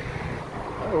go.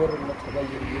 I wouldn't let her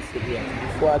leave this area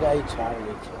before I die,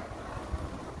 Charlie.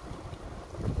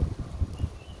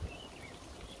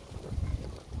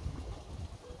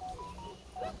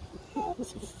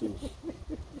 This is food.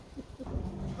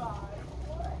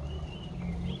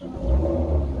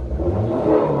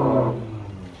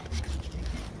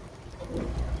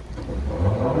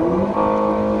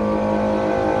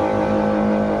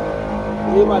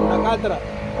 Iman na Katra.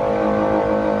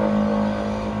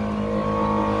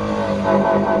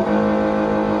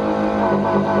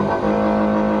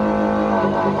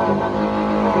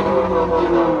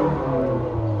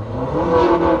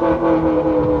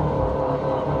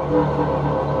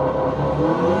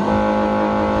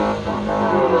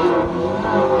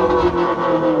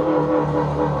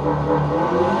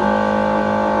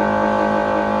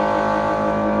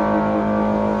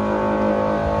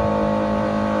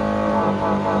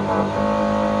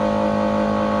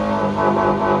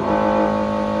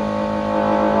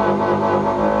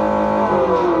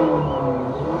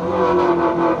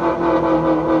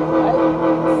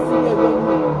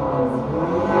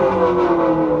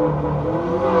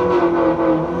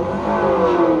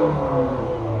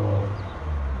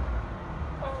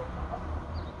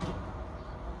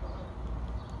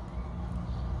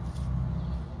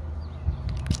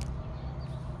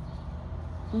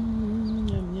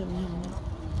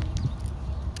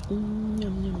 Urar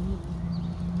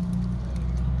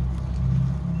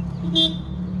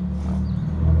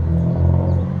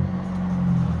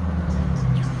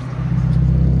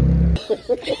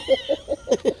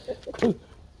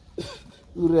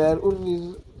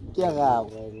uri kya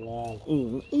gago.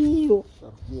 Iyo.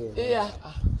 Yeah.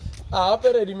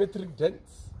 Apere di metric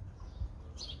dance.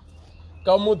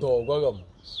 Kamu dogo kamu.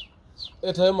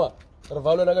 Etema.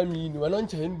 Revalo na kamini.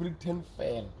 Wanoncha Henbrick 10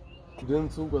 fail. Then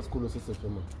so kwa school sasa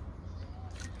fema.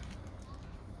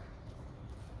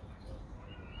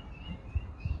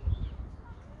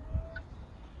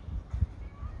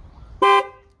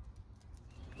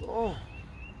 Oh.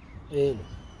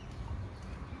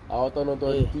 Awatano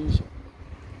to tisha.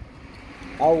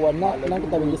 Awa na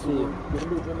kita bingisi.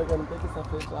 Ndio tuna kan take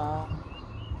safeta.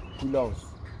 Kulaus.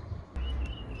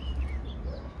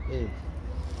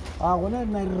 Wana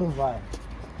na river.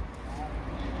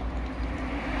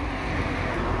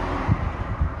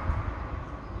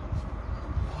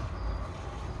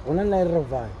 Wana na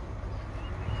river.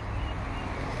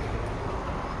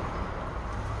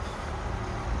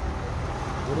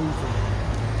 What are you saying?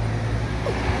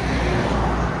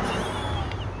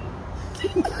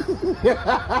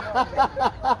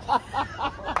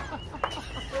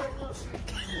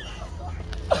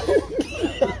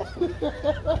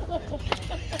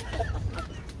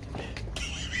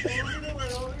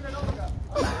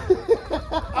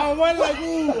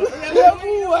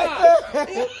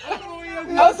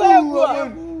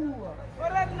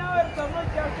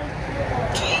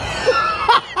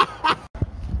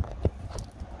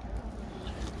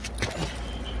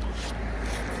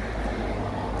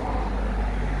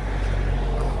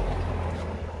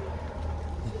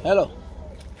 Hello.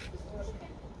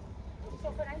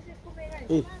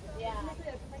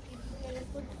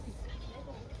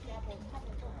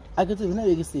 Aku tu nak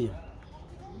pergi sini.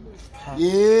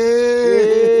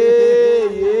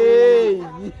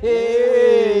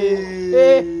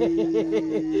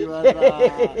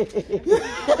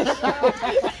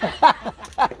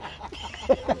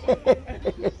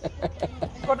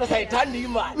 Kau dah saya tadi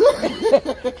mat.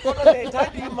 Kau dah saya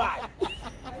tadi mat.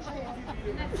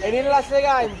 Ini lah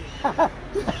segan.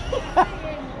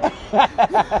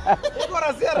 Kau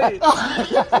rasa ni?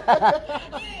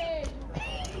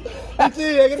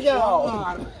 Iti akhirnya.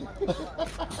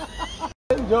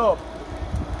 Job.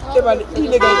 Coba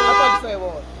ini kan apa saya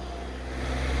buat?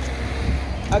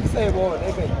 Aku saya buat,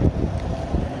 kan?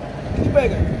 Ini baik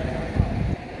kan?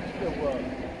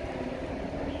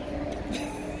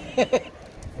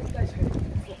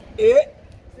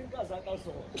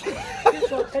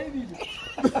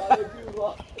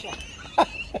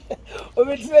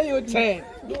 Umetiwa yote.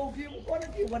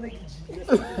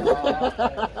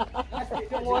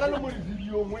 Mwana no muri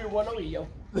video mwe wana wiyo.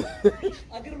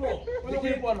 Agirbo.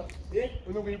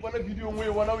 Uno kuipana video mwe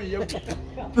wana wiyo.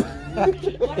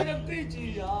 Mwana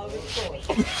mpichi ya Victor.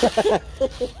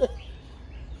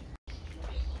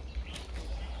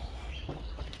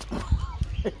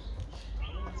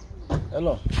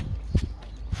 Hello.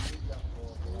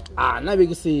 Na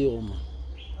pergi sini rumah.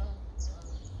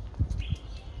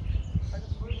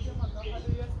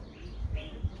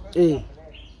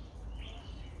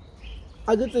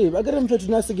 Agak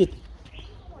mfetu nasigiti.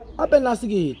 Apa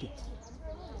nasigiti?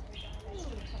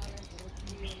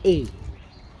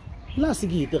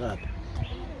 Nasigiti rap.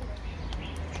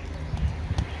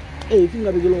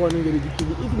 Finga begelo wana ngebe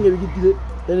gitile. Finga begitile,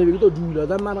 dene begito dula.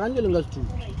 Zaman angel ngas tu.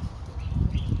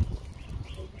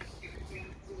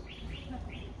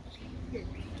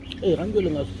 Angel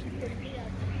ngas.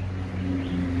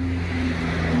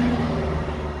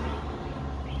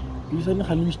 Bisa ni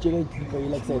khamis cega itu kau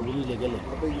ilak saya beri lagi le.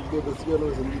 Apa itu bersih lo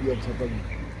sendiri yang siapa ni?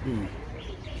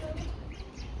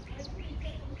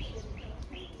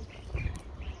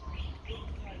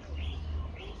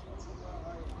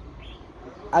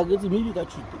 Agak tu maybe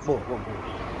kat cuti.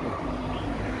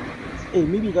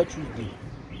 Maybe kat cuti.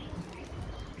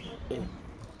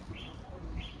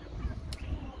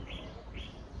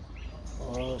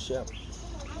 Oh, siap.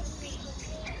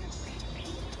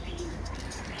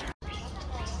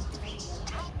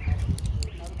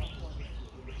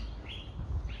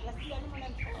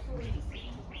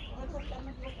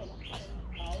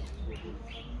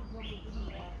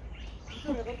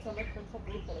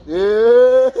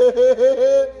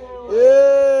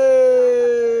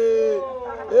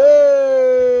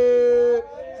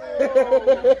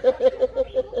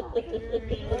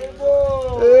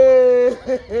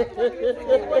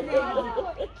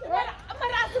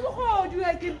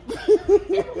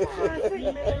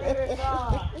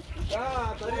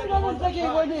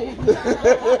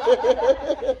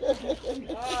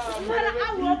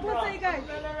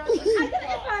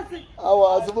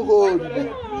 Awa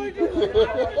asibukhoni.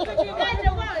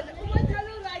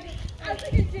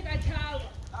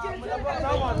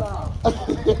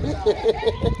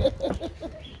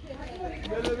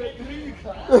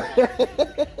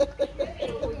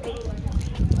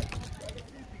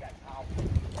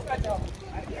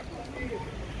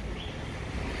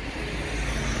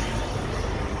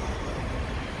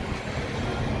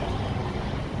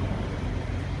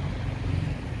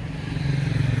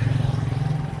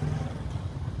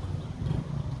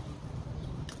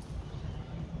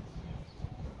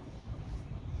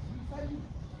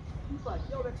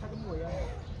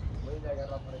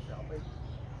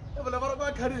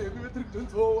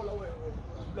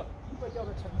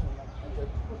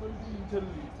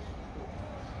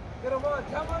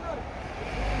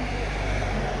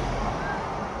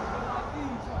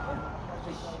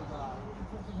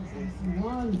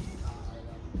 Once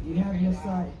you have your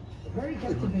side, very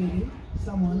captivating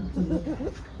someone to look at.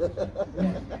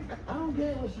 Yeah. I don't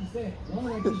get what she said. The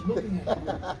only one just looking at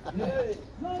her. Yeah.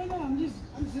 No.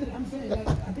 I'm saying like,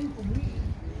 I think for me,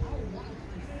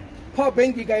 Pop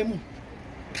Benki guy mo.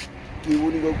 Ke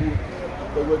bone ka go.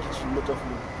 Ka go kitchen mo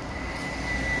tafole.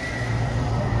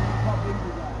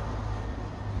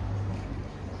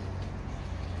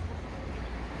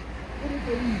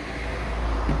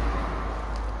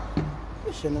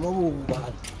 Shena mo bo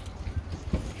ba.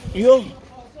 Yo.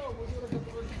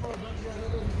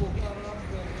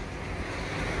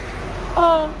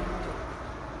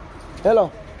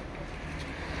 Hello.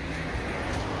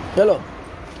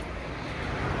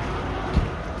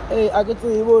 Hey, I get to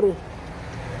you,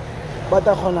 but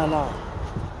I can't now.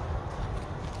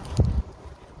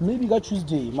 Maybe got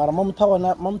Tuesday. My mom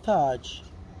touch.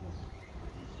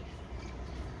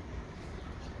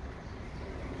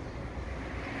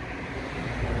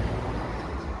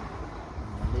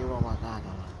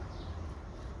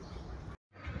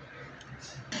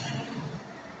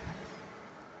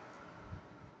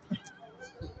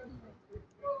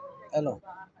 Hello.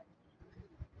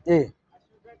 Hey.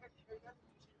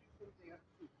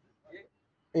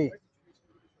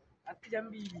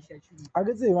 I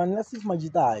get to you, man. Let's see if my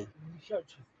guitar.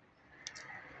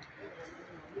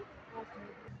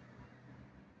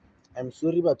 I'm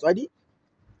sorry, but Adi.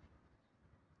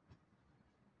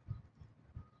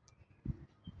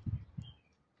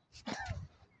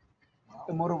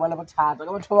 Tomorrow, while I'm tired, I'm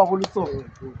going to talk about it. I'm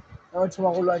going to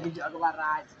talk about it.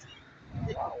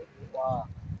 Wow.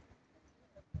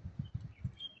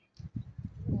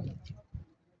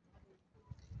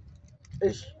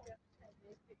 Ish.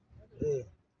 Hey.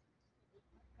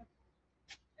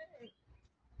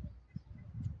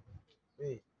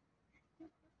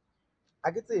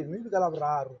 I get to you, maybe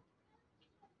Galabra.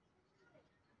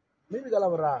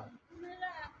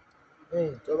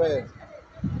 Hey. Tobe.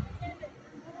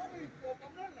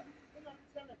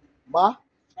 Ma?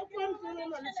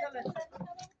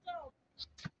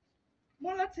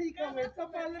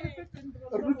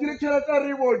 Rutile chela ka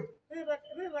ribon.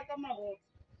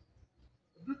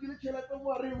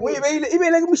 We be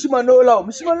like Mishimanola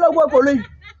kwa koloi.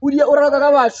 Udia ora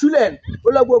ka ba shulen.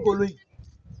 Ola kwa koloi.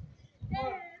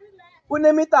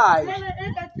 Unemitai.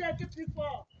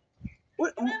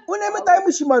 Unemitai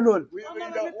Mishimanol.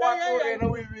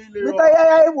 Mitai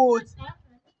ya ebot.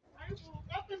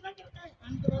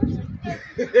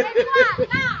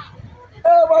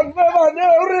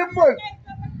 Ribon.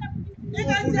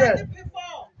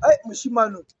 Ay,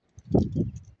 Mishimano.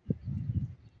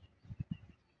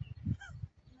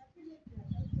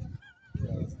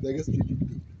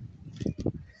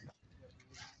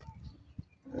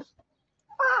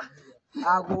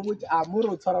 Go with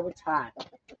Muro Tarabat.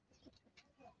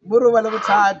 Muro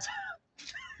Valabat.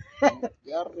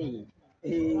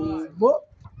 Mo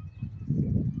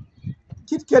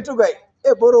Kit Ketugay.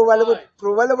 Boro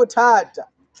Valabat.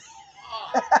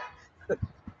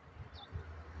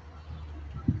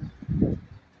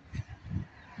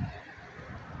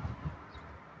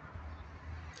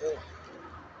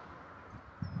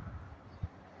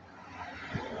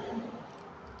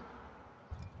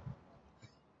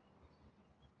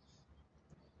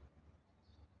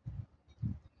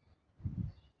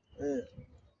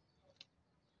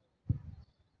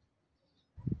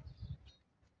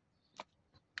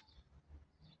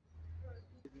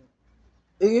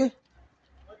 Eh?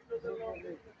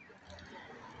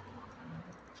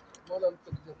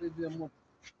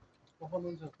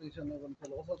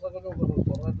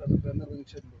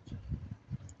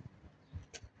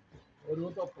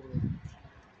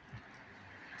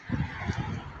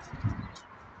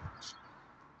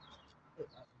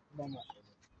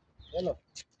 Hello.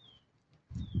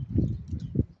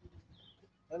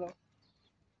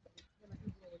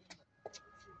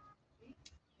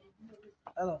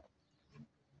 Hello.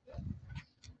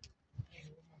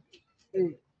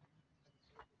 Hey.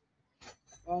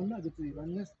 I'm not going to leave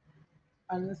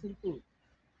unless it's good.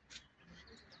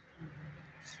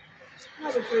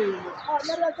 Not going to leave.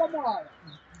 Let come on.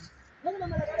 Let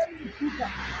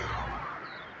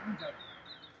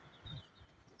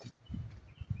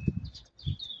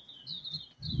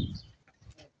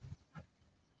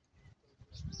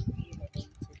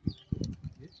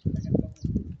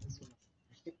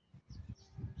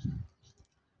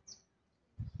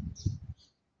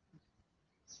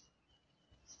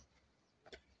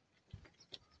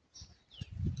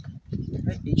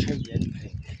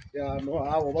Yeah, no,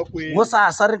 I will queen. What's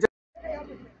that? Sorry.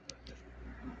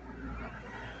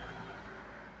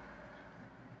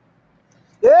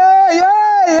 Yeah.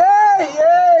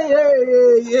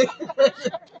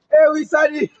 Hey, we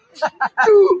sorry.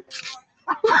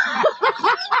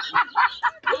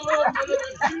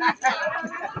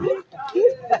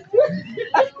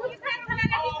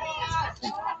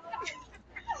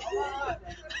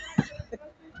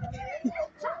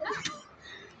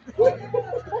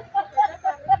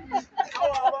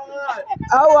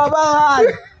 Awa bangan.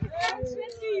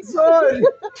 Sorry.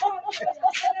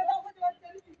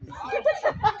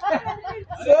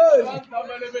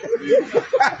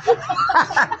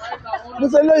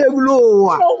 Muselo ya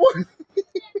kulowa.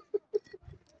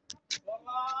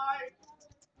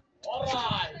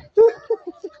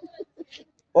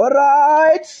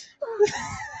 Alright.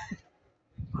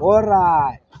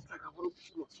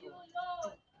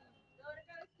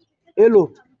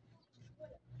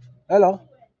 Hello.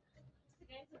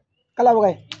 Kala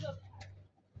bagay.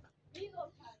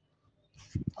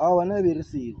 Wana be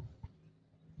receive.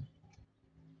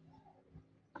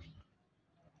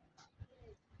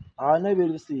 Wana be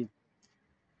receive.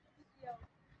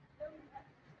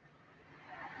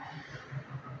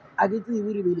 Agiti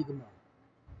wiri bili kuma.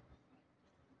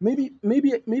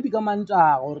 Maybe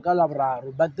kamanta or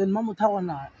kalabraro, but then mamu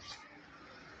tawana.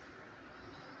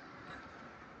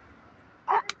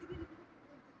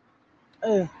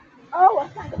 Eh.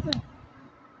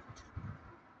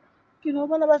 Kino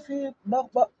bana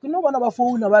ba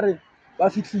phone ba re ba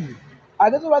fitlhile. A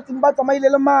ke tso ba tsimba tsamaile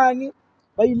le mane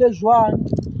ba ile jwang.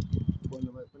 Bona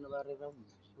ba re ba